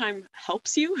most of the time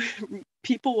helps you.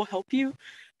 People will help you.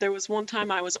 There was one time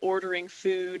I was ordering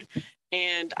food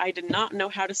and I did not know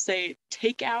how to say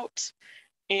takeout.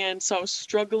 And so I was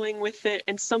struggling with it.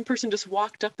 And some person just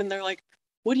walked up and they're like,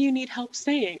 "What do you need help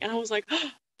saying?" And I was like,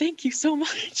 "Oh, thank you so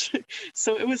much."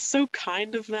 So it was so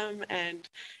kind of them, and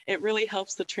it really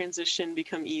helps the transition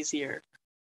become easier.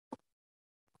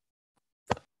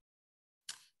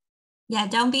 Yeah,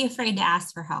 don't be afraid to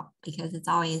ask for help, because it's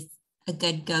always a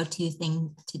good go-to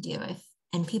thing to do.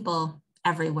 And people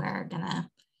everywhere are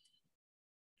gonna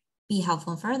be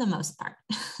helpful for the most part.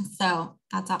 So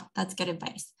that's good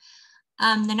advice.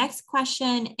 The next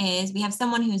question is, we have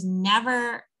someone who's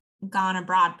never gone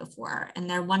abroad before and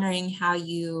they're wondering how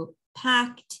you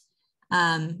packed.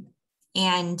 And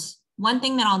one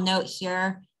thing that I'll note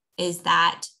here is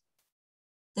that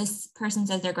this person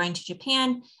says they're going to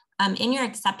Japan. In your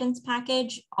acceptance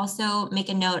package, also make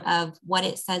a note of what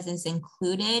it says is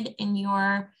included in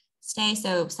your stay.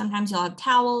 So sometimes you'll have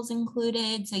towels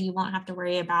included, so you won't have to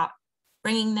worry about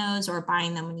bringing those or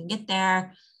buying them when you get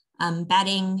there,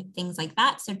 bedding, things like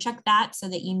that. So check that so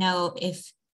that you know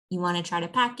if you want to try to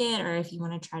pack it or if you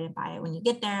want to try to buy it when you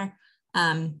get there.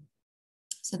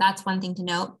 So that's one thing to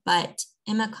note. But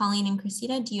Emma, Colleen, and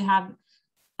Cressida, do you have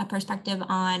a perspective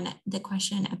on the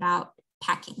question about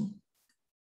packing?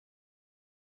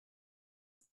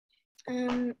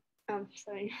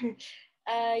 Sorry.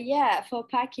 Yeah, for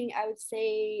packing, I would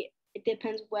say it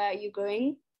depends where you're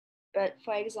going. But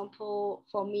for example,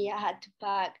 for me, I had to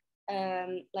pack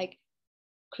like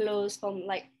clothes from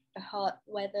like the hot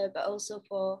weather, but also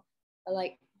for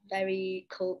like very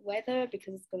cold weather,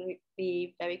 because it's going to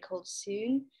be very cold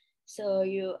soon. So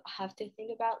you have to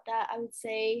think about that, I would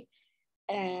say.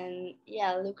 And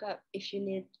yeah, look up if you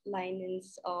need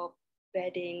linens or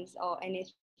beddings or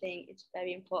anything. It's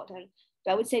very important.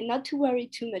 But I would say not to worry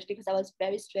too much, because I was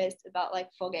very stressed about like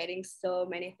forgetting so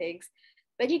many things.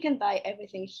 But you can buy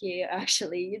everything here.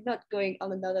 Actually, you're not going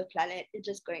on another planet, you're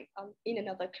just going on in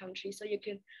another country, so you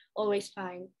can always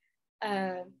find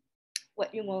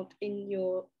what you want in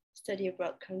your study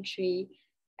abroad country,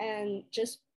 and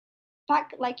just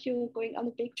pack like you're going on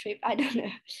a big trip. I don't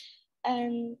know.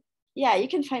 And yeah, you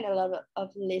can find a lot of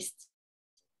lists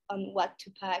on what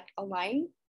to pack online,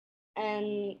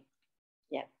 and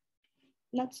yeah,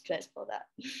 not stress for that.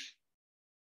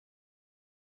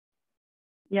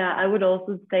 Yeah, I would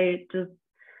also say just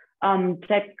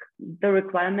check the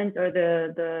requirements or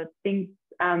the things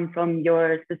from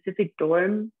your specific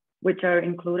dorm, which are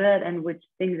included and which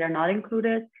things are not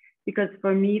included. Because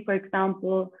for me, for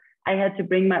example, I had to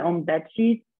bring my own bed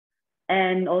sheets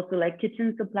and also like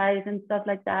kitchen supplies and stuff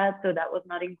like that. So that was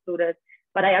not included.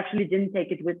 But I actually didn't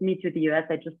take it with me to the US.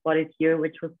 I just bought it here,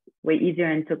 which was way easier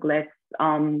and took less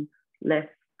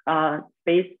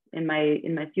space in my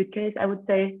suitcase, I would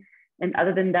say. And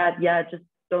other than that, yeah, just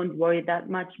don't worry that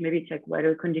much. Maybe check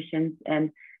weather conditions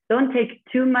and don't take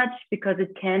too much, because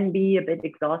it can be a bit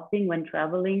exhausting when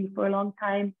traveling for a long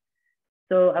time.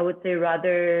 So I would say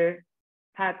rather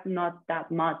pack not that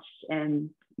much,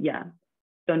 and yeah,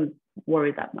 don't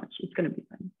worry that much. It's going to be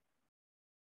fine.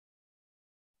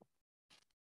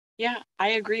 Yeah,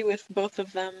 I agree with both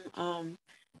of them.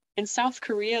 In South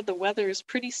Korea, the weather is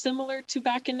pretty similar to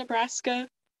back in Nebraska,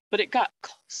 but it got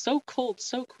so cold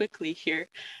so quickly here.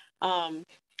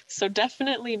 So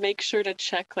definitely make sure to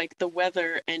check like the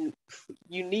weather, and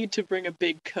you need to bring a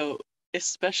big coat,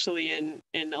 especially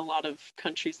in a lot of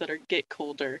countries that get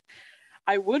colder.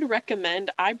 I would recommend,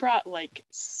 I brought like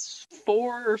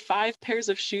 4 or 5 pairs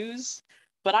of shoes,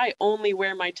 but I only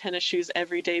wear my tennis shoes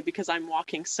every day because I'm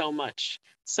walking so much.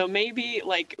 So maybe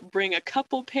like bring a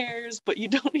couple pairs, but you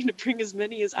don't need to bring as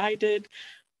many as I did,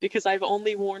 because I've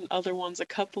only worn other ones a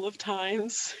couple of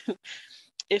times,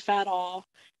 if at all,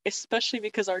 especially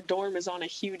because our dorm is on a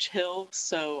huge hill.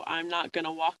 So I'm not going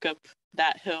to walk up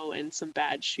that hill in some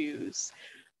bad shoes.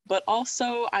 But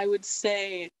also, I would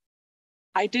say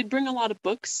I did bring a lot of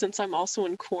books since I'm also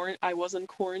I was in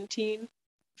quarantine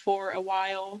for a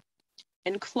while.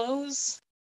 And clothes,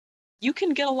 you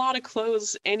can get a lot of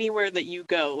clothes anywhere that you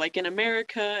go. Like in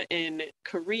America, in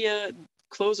Korea,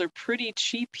 clothes are pretty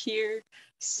cheap here.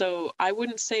 So I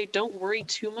wouldn't say don't worry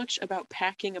too much about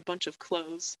packing a bunch of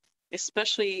clothes,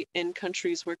 especially in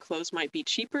countries where clothes might be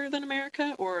cheaper than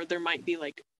America, or there might be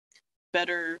like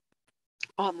better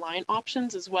online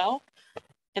options as well.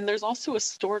 And there's also a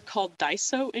store called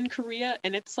Daiso in Korea,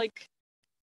 and it's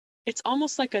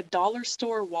almost like a dollar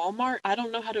store Walmart. I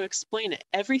don't know how to explain it.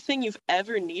 Everything you've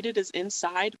ever needed is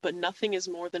inside, but nothing is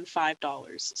more than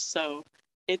 $5. So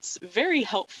it's very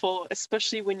helpful,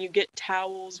 especially when you get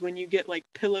towels, when you get like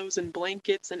pillows and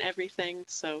blankets and everything.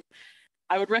 So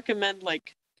I would recommend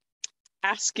like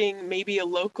asking maybe a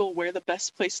local where the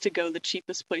best place to go, the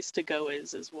cheapest place to go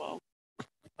is as well.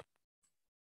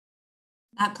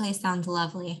 That place sounds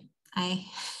lovely. I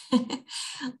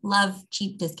love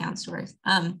cheap discount stores.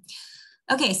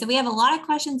 Okay, so we have a lot of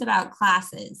questions about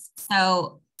classes.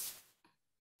 So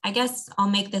I guess I'll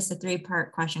make this a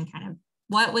three-part question kind of.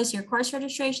 What was your course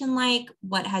registration like?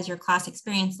 What has your class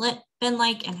experience been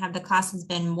like? And have the classes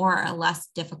been more or less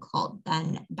difficult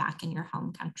than back in your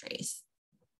home countries?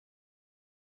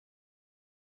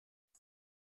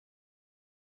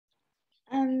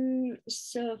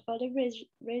 So for the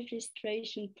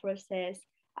registration process,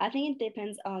 I think it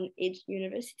depends on each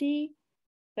university.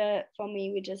 But for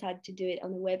me, we just had to do it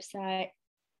on the website.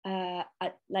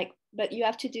 But you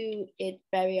have to do it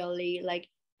very early. Like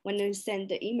when they send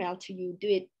the email to you, do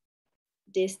it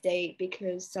this day,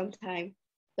 because sometimes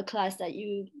the class that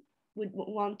you would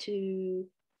want to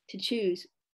choose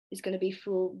is going to be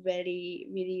full really,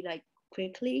 really like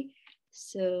quickly.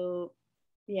 So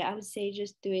yeah, I would say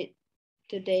just do it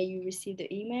the day you receive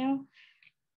the email.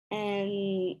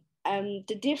 And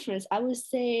the difference, I would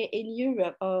say in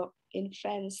Europe or in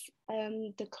France,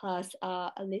 the class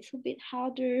are a little bit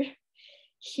harder.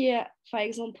 Here, for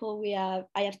example,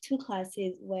 I have two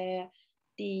classes where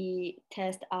the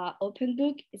tests are open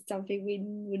book. It's something we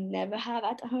would never have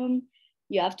at home.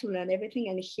 You have to learn everything,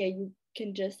 and here you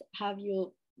can just have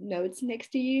your notes next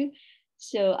to you.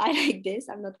 So I like this,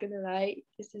 I'm not gonna lie.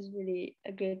 This is really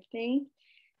a good thing.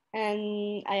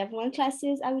 And I have one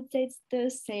classes, I would say it's the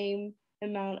same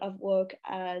amount of work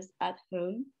as at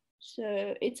home.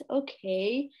 So it's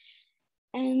okay.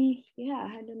 And yeah,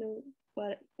 I don't know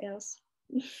what else.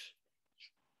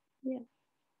 Yeah.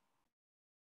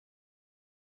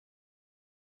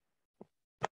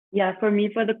 Yeah, for me,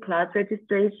 for the class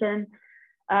registration,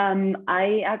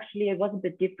 it was a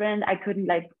bit different. I couldn't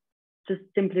like just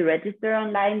simply register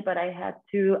online, but I had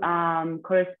to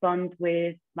correspond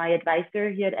with my advisor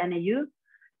here at NAU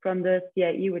from the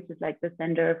CIE, which is like the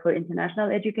Center for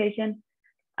International Education.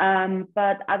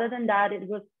 But other than that, it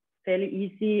was fairly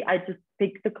easy. I just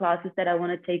picked the classes that I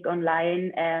want to take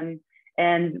online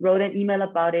and wrote an email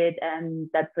about it. And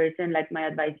that person, like my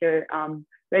advisor,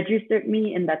 registered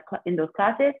me in those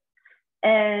classes.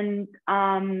 And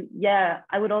yeah,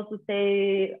 I would also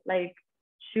say like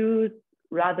choose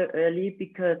rather early,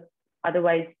 because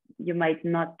otherwise you might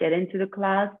not get into the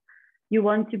class you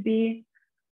want to be.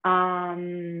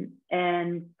 And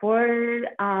for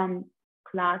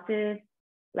classes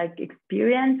like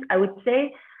experience, I would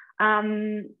say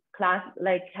having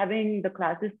the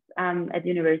classes at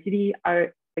university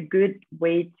are a good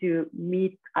way to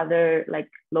meet other like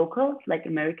locals, like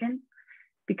Americans,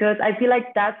 because I feel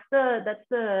like that's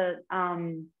the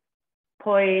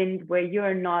point where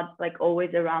you're not like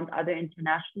always around other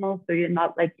internationals, so you're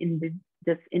not like in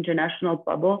this international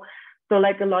bubble. So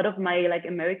like a lot of my like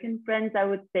American friends, I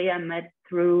would say I met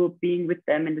through being with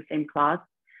them in the same class.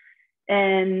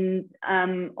 And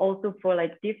also for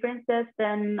like differences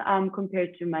then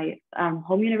compared to my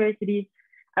home university,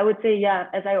 I would say, yeah,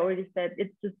 as I already said,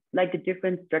 it's just like a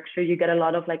different structure. You get a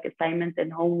lot of like assignments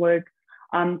and homework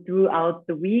throughout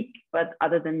the week, but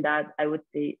other than that, I would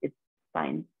say it's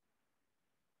fine.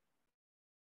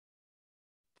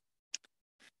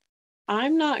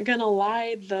 I'm not gonna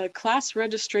lie, the class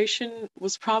registration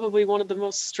was probably one of the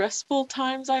most stressful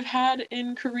times I've had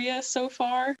in Korea so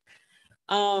far.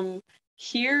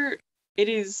 Here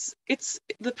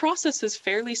the process is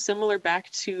fairly similar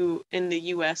back to in the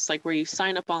US, like where you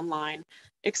sign up online,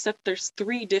 except there's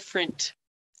 3 different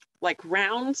like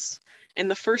rounds. In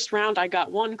the first round, I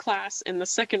got 1 class. In the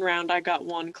second round, I got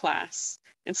 1 class.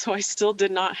 And so I still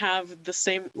did not have the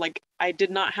same, like I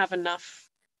did not have enough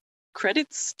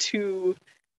credits to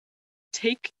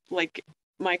take like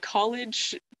my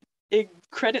college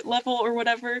credit level or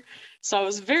whatever. So I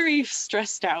was very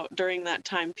stressed out during that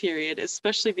time period,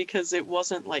 especially because it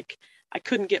wasn't like I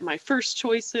couldn't get my first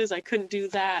choices. I couldn't do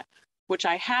that, which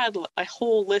I had a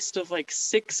whole list of like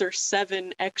 6 or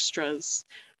 7 extras.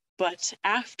 But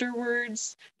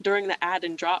afterwards, during the add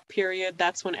and drop period,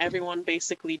 that's when everyone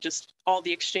basically just, all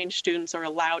the exchange students are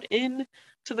allowed in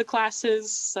to the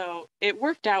classes. So it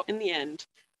worked out in the end.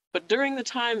 But during the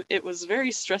time, it was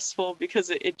very stressful because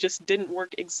it just didn't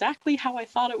work exactly how I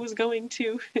thought it was going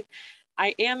to.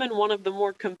 I am in one of the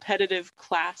more competitive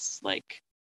class like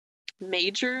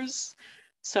majors,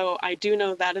 so I do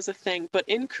know that is a thing. But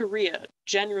in Korea,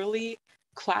 generally,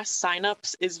 class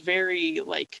signups is very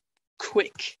like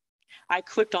quick. I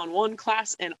clicked on one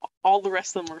class and all the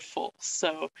rest of them were full.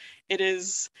 So it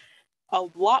is a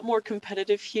lot more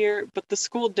competitive here, but the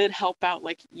school did help out.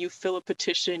 Like, you fill a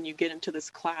petition, you get into this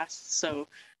class. So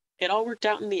it all worked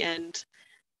out in the end.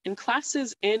 And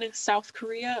classes in South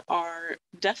Korea are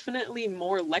definitely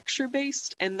more lecture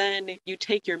based. And then you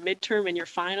take your midterm and your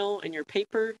final and your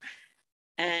paper,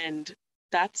 and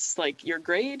that's like your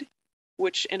grade,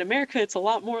 which in America, it's a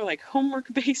lot more like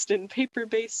homework based and paper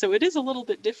based. So it is a little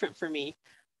bit different for me,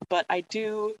 but I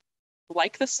do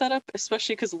like the setup,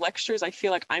 especially because lectures, I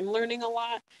feel like I'm learning a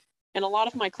lot. And a lot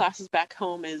of my classes back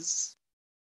home is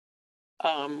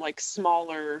like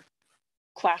smaller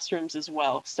classrooms as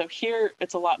well. So here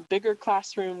it's a lot bigger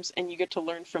classrooms, and you get to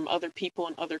learn from other people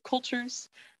and other cultures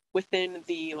within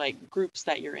the like groups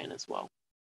that you're in as well.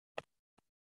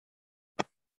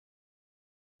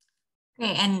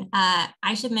 Great, and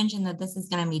I should mention that this is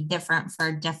going to be different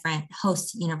for different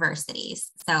host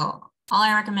universities. So all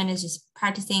I recommend is just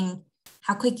practicing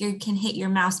how quick you can hit your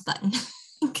mouse button,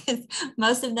 because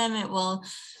most of them it will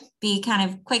be kind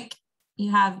of quick.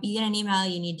 You get an email,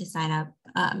 you need to sign up.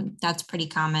 That's pretty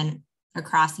common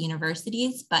across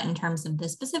universities, but in terms of the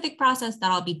specific process,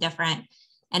 that'll be different.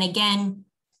 And again,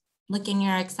 look in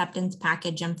your acceptance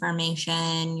package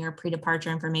information, your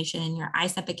pre-departure information in your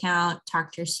ICEP account,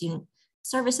 talk to your student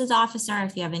services officer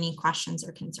if you have any questions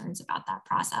or concerns about that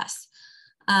process.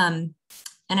 And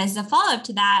as a follow-up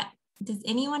to that, does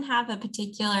anyone have a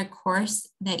particular course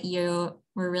that you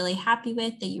were really happy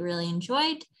with, that you really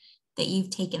enjoyed, that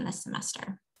you've taken this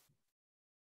semester?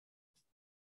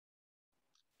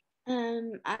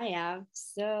 I have.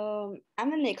 So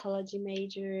I'm an ecology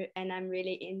major, and I'm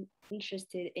really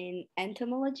interested in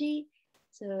entomology.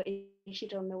 So if you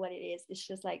don't know what it is, it's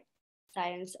just like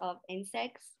science of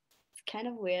insects. It's kind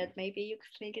of weird. Maybe you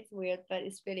could think it's weird, but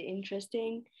it's really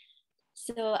interesting.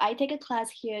 So I take a class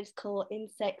here. It's called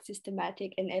Insect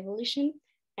Systematic and Evolution,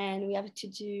 and we have to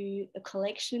do a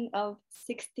collection of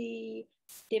 60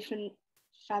 different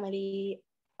family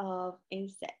of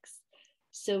insects.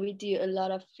 So we do a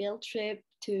lot of field trip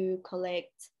to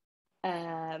collect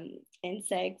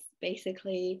insects,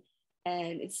 basically,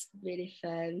 and it's really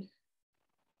fun.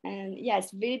 And yeah,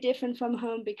 it's really different from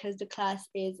home because the class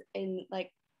is in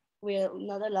like, we're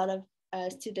not a lot of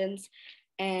students,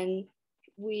 and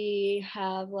we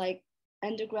have like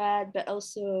undergrad, but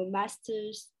also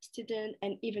master's student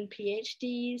and even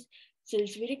PhDs. So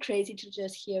it's really crazy to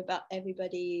just hear about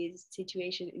everybody's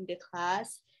situation in the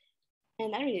class.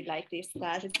 And I really like this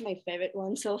class. It's my favorite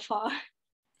one so far. Do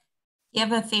you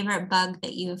have a favorite bug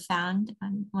that you found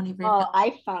on one of your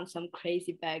I found some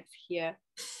crazy bugs here.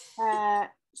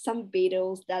 Some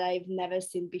beetles that I've never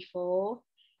seen before.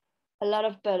 A lot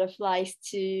of butterflies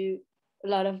too. A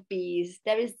lot of bees.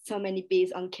 There is so many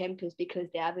bees on campus because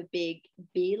they have a big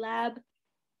bee lab.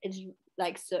 It's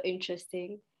like so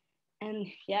interesting. And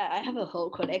yeah, I have a whole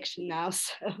collection now,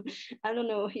 so I don't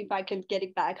know if I can get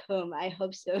it back home. I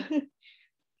hope so.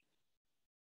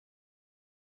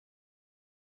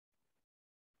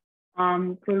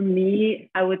 For me,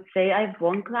 I would say I have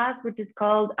one class which is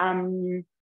called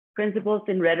Principles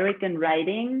in Rhetoric and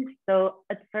Writing. So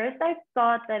at first I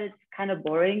thought that it's kind of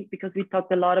boring because we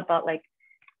talked a lot about like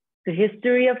the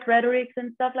history of rhetorics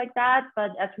and stuff like that.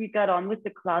 But as we got on with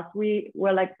the class, we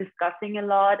were like discussing a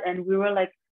lot, and we were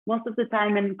like most of the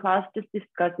time in class just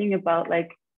discussing about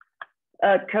like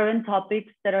current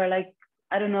topics that are like,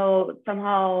 I don't know,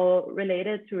 somehow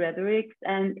related to rhetorics.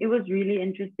 And it was really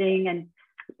interesting.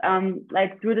 And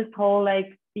like through this whole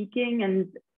like speaking and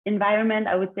environment,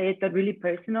 I would say it got really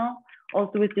personal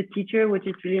also with the teacher, which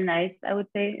is really nice, I would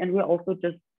say. And we're also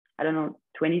just, I don't know,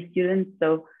 20 students.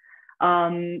 So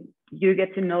you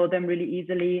get to know them really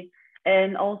easily.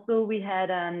 And also we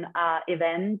had an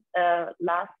event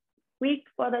last week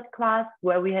for that class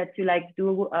where we had to like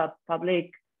do a public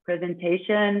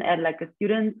presentation at like a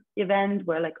student event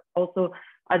where like also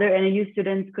other NAU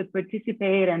students could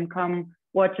participate and come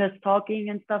watch us talking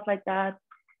and stuff like that.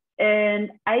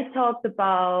 And I talked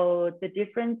about the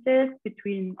differences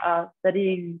between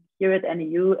studying here at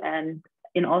NEU and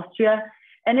in Austria.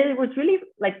 And it was really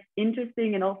like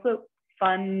interesting and also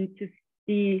fun to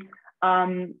see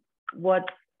what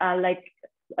like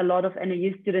a lot of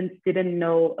NEU students didn't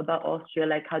know about Austria,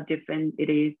 like how different it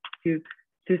is to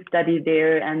study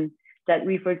there, and that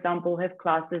we, for example, have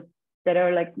classes that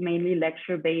are like mainly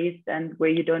lecture based and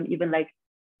where you don't even like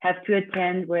have to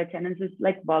attend, where attendance is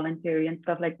like voluntary and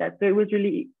stuff like that. So it was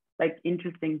really like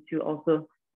interesting to also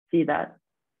see that.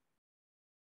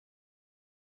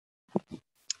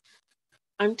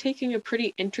 I'm taking a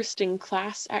pretty interesting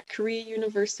class at Korea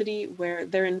University where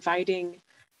they're inviting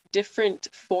different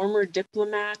former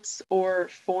diplomats or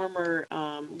former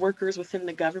workers within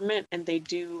the government, and they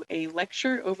do a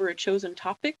lecture over a chosen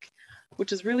topic,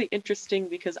 which is really interesting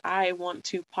because I want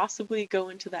to possibly go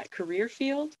into that career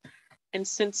field. And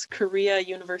since Korea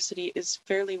University is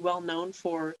fairly well known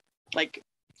for like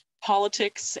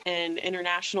politics and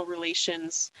international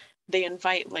relations, they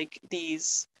invite like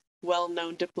these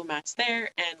well-known diplomats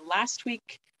there. And last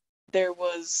week there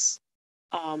was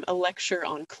a lecture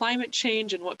on climate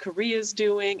change and what Korea is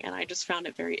doing, and I just found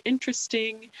it very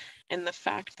interesting. And the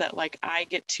fact that like I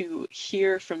get to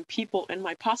hear from people in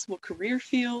my possible career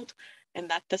field and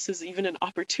that this is even an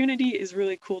opportunity is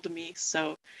really cool to me.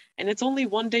 So, and it's only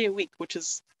 1 day a week, which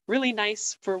is really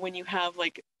nice for when you have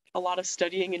like a lot of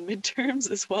studying in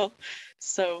midterms as well.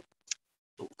 So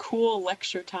cool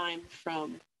lecture time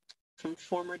from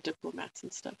former diplomats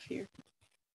and stuff here.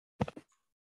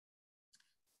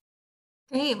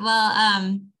 Great.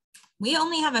 Well, we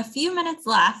only have a few minutes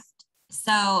left,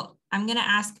 so I'm going to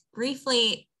ask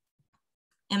briefly,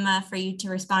 Emma, for you to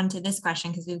respond to this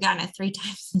question because we've gotten it 3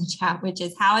 times in the chat, which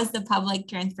is how is the public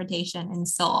transportation in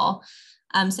Seoul?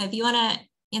 So if you want to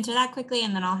answer that quickly,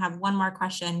 and then I'll have one more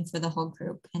question for the whole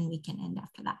group and we can end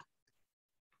after that.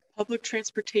 Public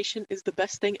transportation is the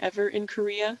best thing ever in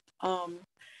Korea.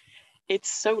 It's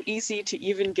so easy to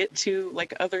even get to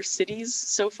like other cities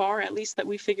so far, at least that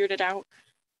we figured it out.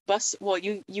 Well,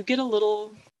 you get a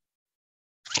little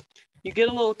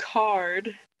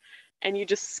card and you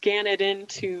just scan it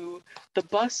into the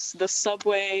bus, the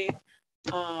subway,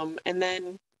 and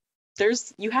then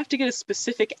you have to get a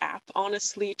specific app,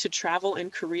 honestly, to travel in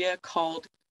Korea called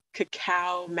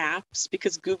Kakao Maps,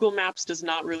 because Google Maps does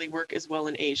not really work as well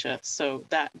in Asia. So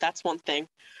that's one thing.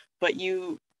 But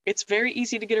it's very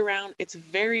easy to get around. It's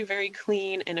very, very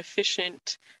clean and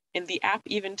efficient. And the app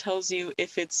even tells you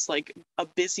if it's like a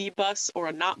busy bus or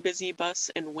a not busy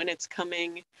bus and when it's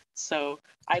coming. So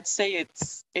I'd say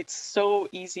it's so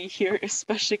easy here,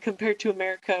 especially compared to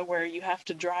America where you have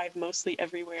to drive mostly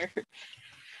everywhere.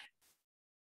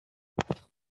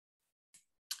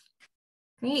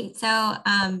 Great. So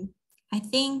I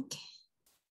think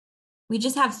we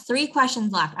just have 3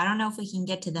 questions left. I don't know if we can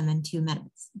get to them in 2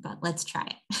 minutes, but let's try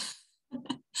it.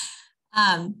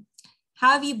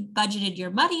 How have you budgeted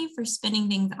your money for spending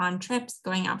things on trips,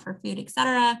 going out for food,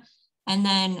 etc.? And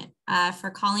then for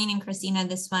Colleen and Christina,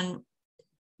 this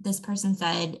person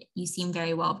said, you seem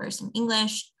very well versed in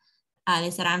English. They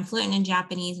said, I'm fluent in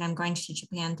Japanese and I'm going to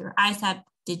Japan through ISEP.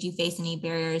 Did you face any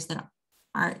barriers that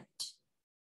aren't?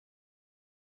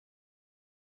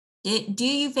 Do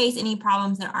you face any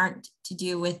problems that aren't to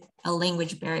do with a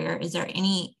language barrier? Is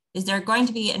there going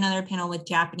to be another panel with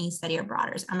Japanese study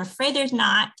abroaders? I'm afraid there's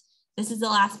not. This is the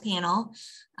last panel,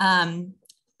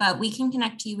 but we can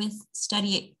connect you with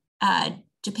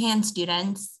Japan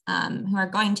students who are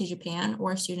going to Japan,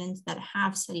 or students that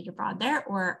have studied abroad there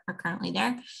or are currently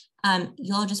there.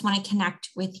 You'll just want to connect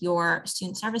with your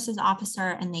student services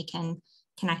officer and they can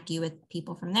connect you with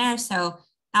people from there. So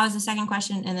that was the second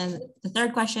question. And then the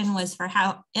third question was for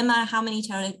Emma, how many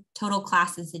total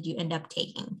classes did you end up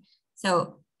taking?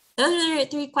 So those are the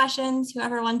 3 questions.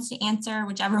 Whoever wants to answer,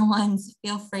 whichever ones,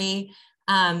 feel free.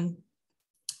 And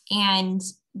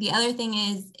the other thing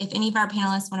is, if any of our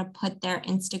panelists want to put their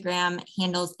Instagram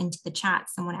handles into the chat,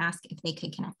 someone asked if they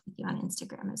could connect with you on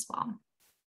Instagram as well.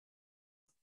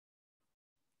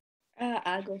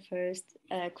 I'll go first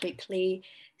quickly.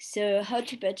 So how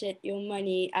to budget your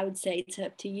money, I would say it's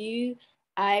up to you.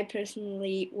 I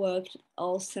personally worked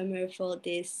all summer for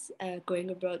this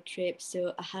going abroad trip.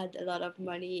 So I had a lot of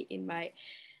money in my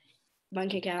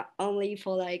bank account only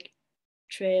for like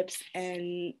trips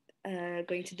and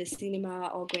going to the cinema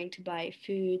or going to buy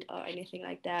food or anything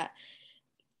like that.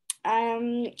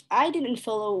 I didn't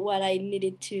follow what I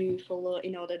needed to follow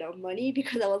in order to earn money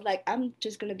because I was like, I'm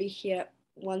just gonna be here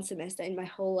 1 semester in my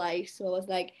whole life. So I was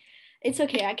like, it's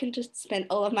okay, I can just spend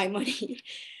all of my money.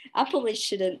 I probably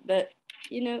shouldn't, but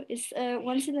you know, it's a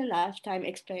once in a lifetime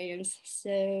experience.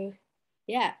 So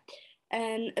Yeah,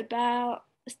 and about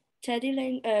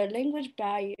studying language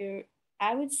barrier,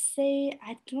 I would say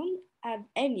I don't have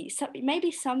any.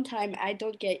 Maybe sometime I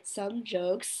don't get some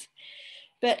jokes,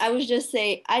 but I would just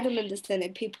say I don't understand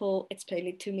it. People explain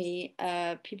it to me.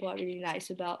 People are really nice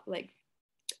about like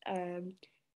um,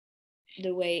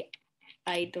 the way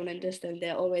I don't understand.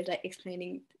 They're always like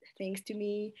explaining things to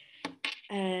me.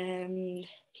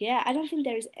 Yeah, I don't think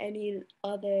there is any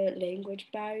other language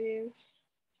barrier.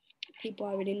 People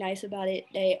are really nice about it.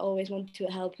 They always want to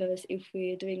help us if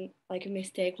we're doing like a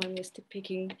mistake when we're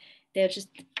picking. They're just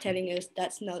telling us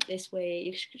that's not this way.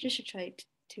 You should try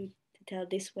to tell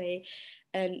this way.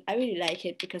 And I really like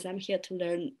it because I'm here to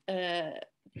learn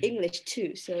English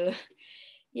too. So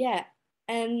yeah,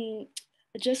 and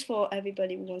just for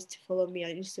everybody who wants to follow me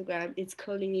on Instagram, it's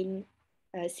Coline,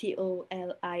 COLINE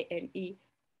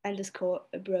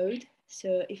 _abroad.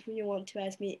 So if you want to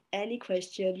ask me any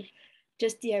question,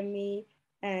 just DM me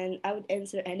and I would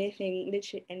answer anything,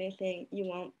 literally anything you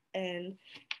want. And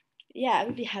yeah, I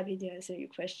would be happy to answer your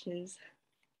questions.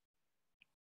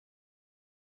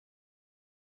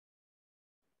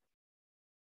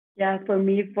 Yeah, for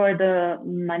me, for the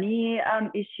money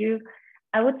issue,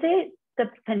 I would say the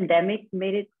pandemic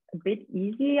made it a bit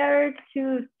easier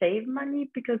to save money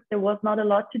because there was not a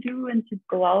lot to do and to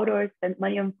go out or spend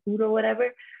money on food or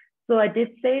whatever. So I did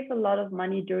save a lot of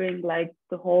money during like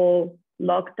the whole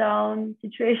lockdown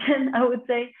situation, I would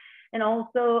say. And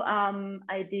also,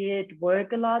 I did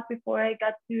work a lot before I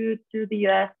got to the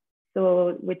US,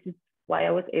 so which is why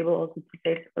I was able also to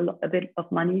save a bit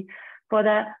of money for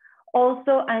that.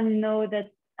 Also, I know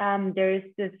that there is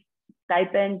this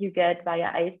stipend you get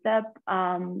via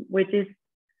ISEP, which is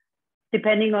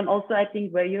depending on also I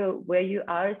think where you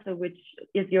are. So which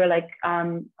is your like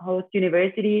host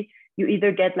university, you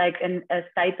either get like a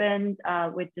stipend,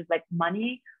 which is like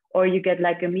money, or you get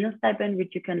like a meal stipend,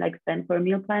 which you can like spend for a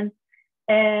meal plan.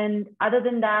 And other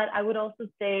than that, I would also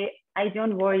say I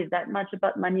don't worry that much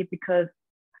about money because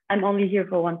I'm only here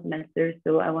for one semester,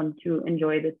 so I want to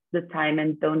enjoy the time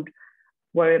and don't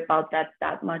worry about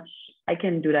that much. I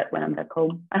can do that when I'm back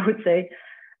home, I would say.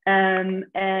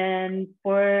 And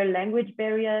for language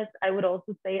barriers, I would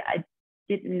also say I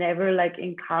did never like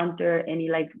encounter any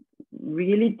like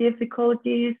really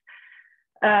difficulties.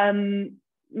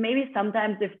 Maybe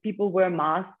sometimes if people wear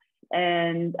masks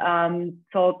and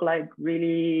talk like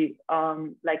really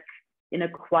like in a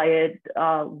quiet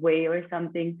way or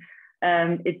something,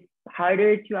 it's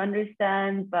harder to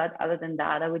understand. But other than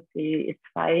that, I would say it's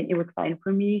fine. It was fine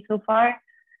for me so far.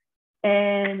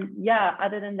 And yeah,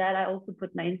 other than that, I also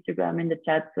put my Instagram in the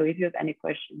chat. So if you have any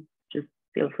questions, just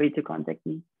feel free to contact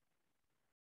me.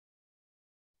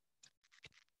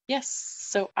 Yes,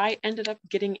 so I ended up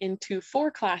getting into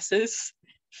 4 classes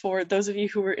for those of you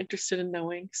who were interested in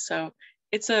knowing. So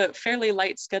it's a fairly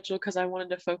light schedule because I wanted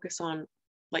to focus on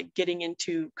like getting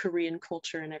into Korean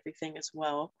culture and everything as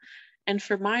well. And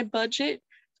for my budget,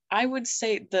 I would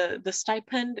say the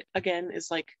stipend again is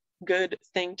like good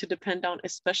thing to depend on,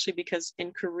 especially because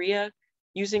in Korea,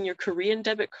 using your Korean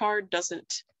debit card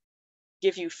doesn't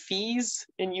give you fees.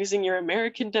 And using your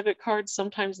American debit card,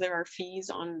 sometimes there are fees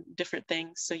on different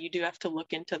things. So you do have to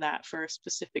look into that for a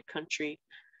specific country.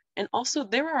 And also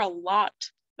there are a lot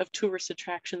of tourist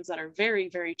attractions that are very,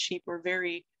 very cheap or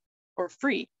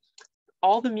free.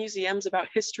 All the museums about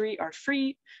history are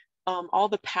free. All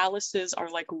the palaces are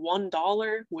like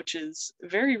 $1, which is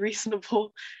very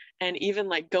reasonable. And even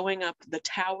like going up the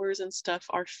towers and stuff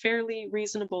are fairly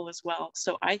reasonable as well.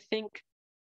 So I think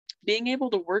being able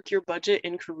to work your budget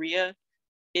in Korea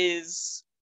is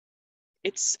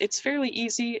it's fairly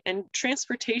easy, and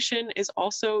transportation is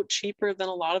also cheaper than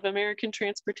a lot of American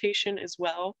transportation as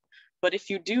well. But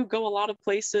if you do go a lot of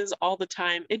places all the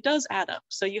time, it does add up.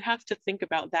 So you have to think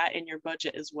about that in your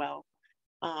budget as well.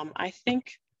 I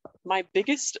think my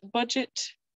biggest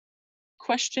budget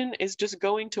question is just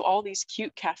going to all these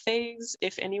cute cafes.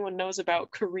 If anyone knows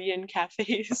about Korean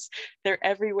cafes, they're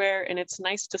everywhere, and it's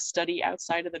nice to study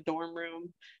outside of the dorm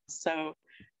room. So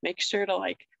make sure to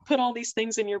like put all these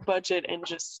things in your budget and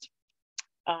just,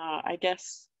 I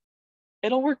guess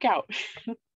it'll work out.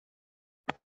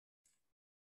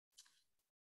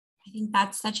 I think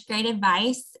that's such great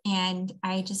advice. And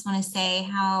I just want to say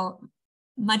how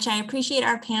much I appreciate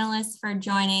our panelists for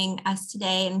joining us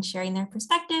today and sharing their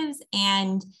perspectives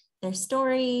and their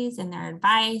stories and their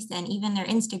advice and even their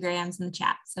Instagrams in the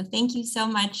chat. So thank you so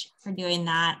much for doing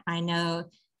that. I know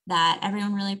that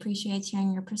everyone really appreciates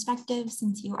hearing your perspective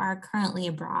since you are currently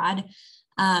abroad.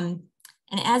 And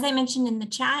as I mentioned in the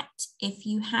chat, if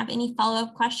you have any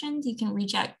follow-up questions, you can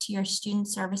reach out to your student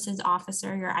services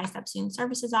officer, your ISEP student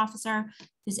services officer.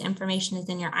 whose information is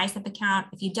in your ICEP account.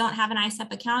 If you don't have an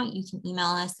ICEP account, you can email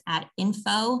us at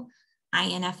info@icep.org.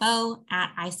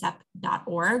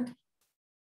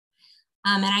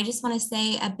 And I just want to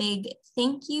say a big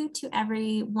thank you to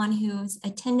everyone who's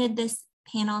attended this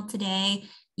panel today.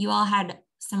 You all had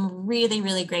some really,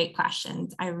 really great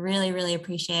questions. I really, really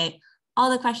appreciate all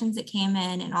the questions that came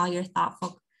in and all your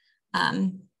thoughtful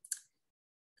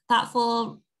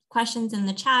questions in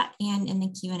the chat and in the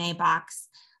Q&A box.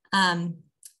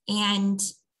 And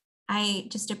I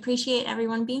just appreciate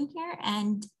everyone being here,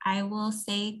 and I will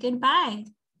say goodbye.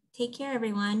 Take care,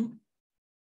 everyone.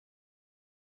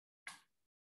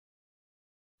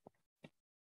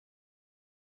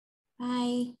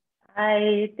 Bye.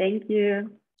 Bye. Thank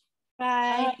you.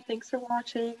 Bye. Bye. Thanks for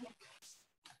watching.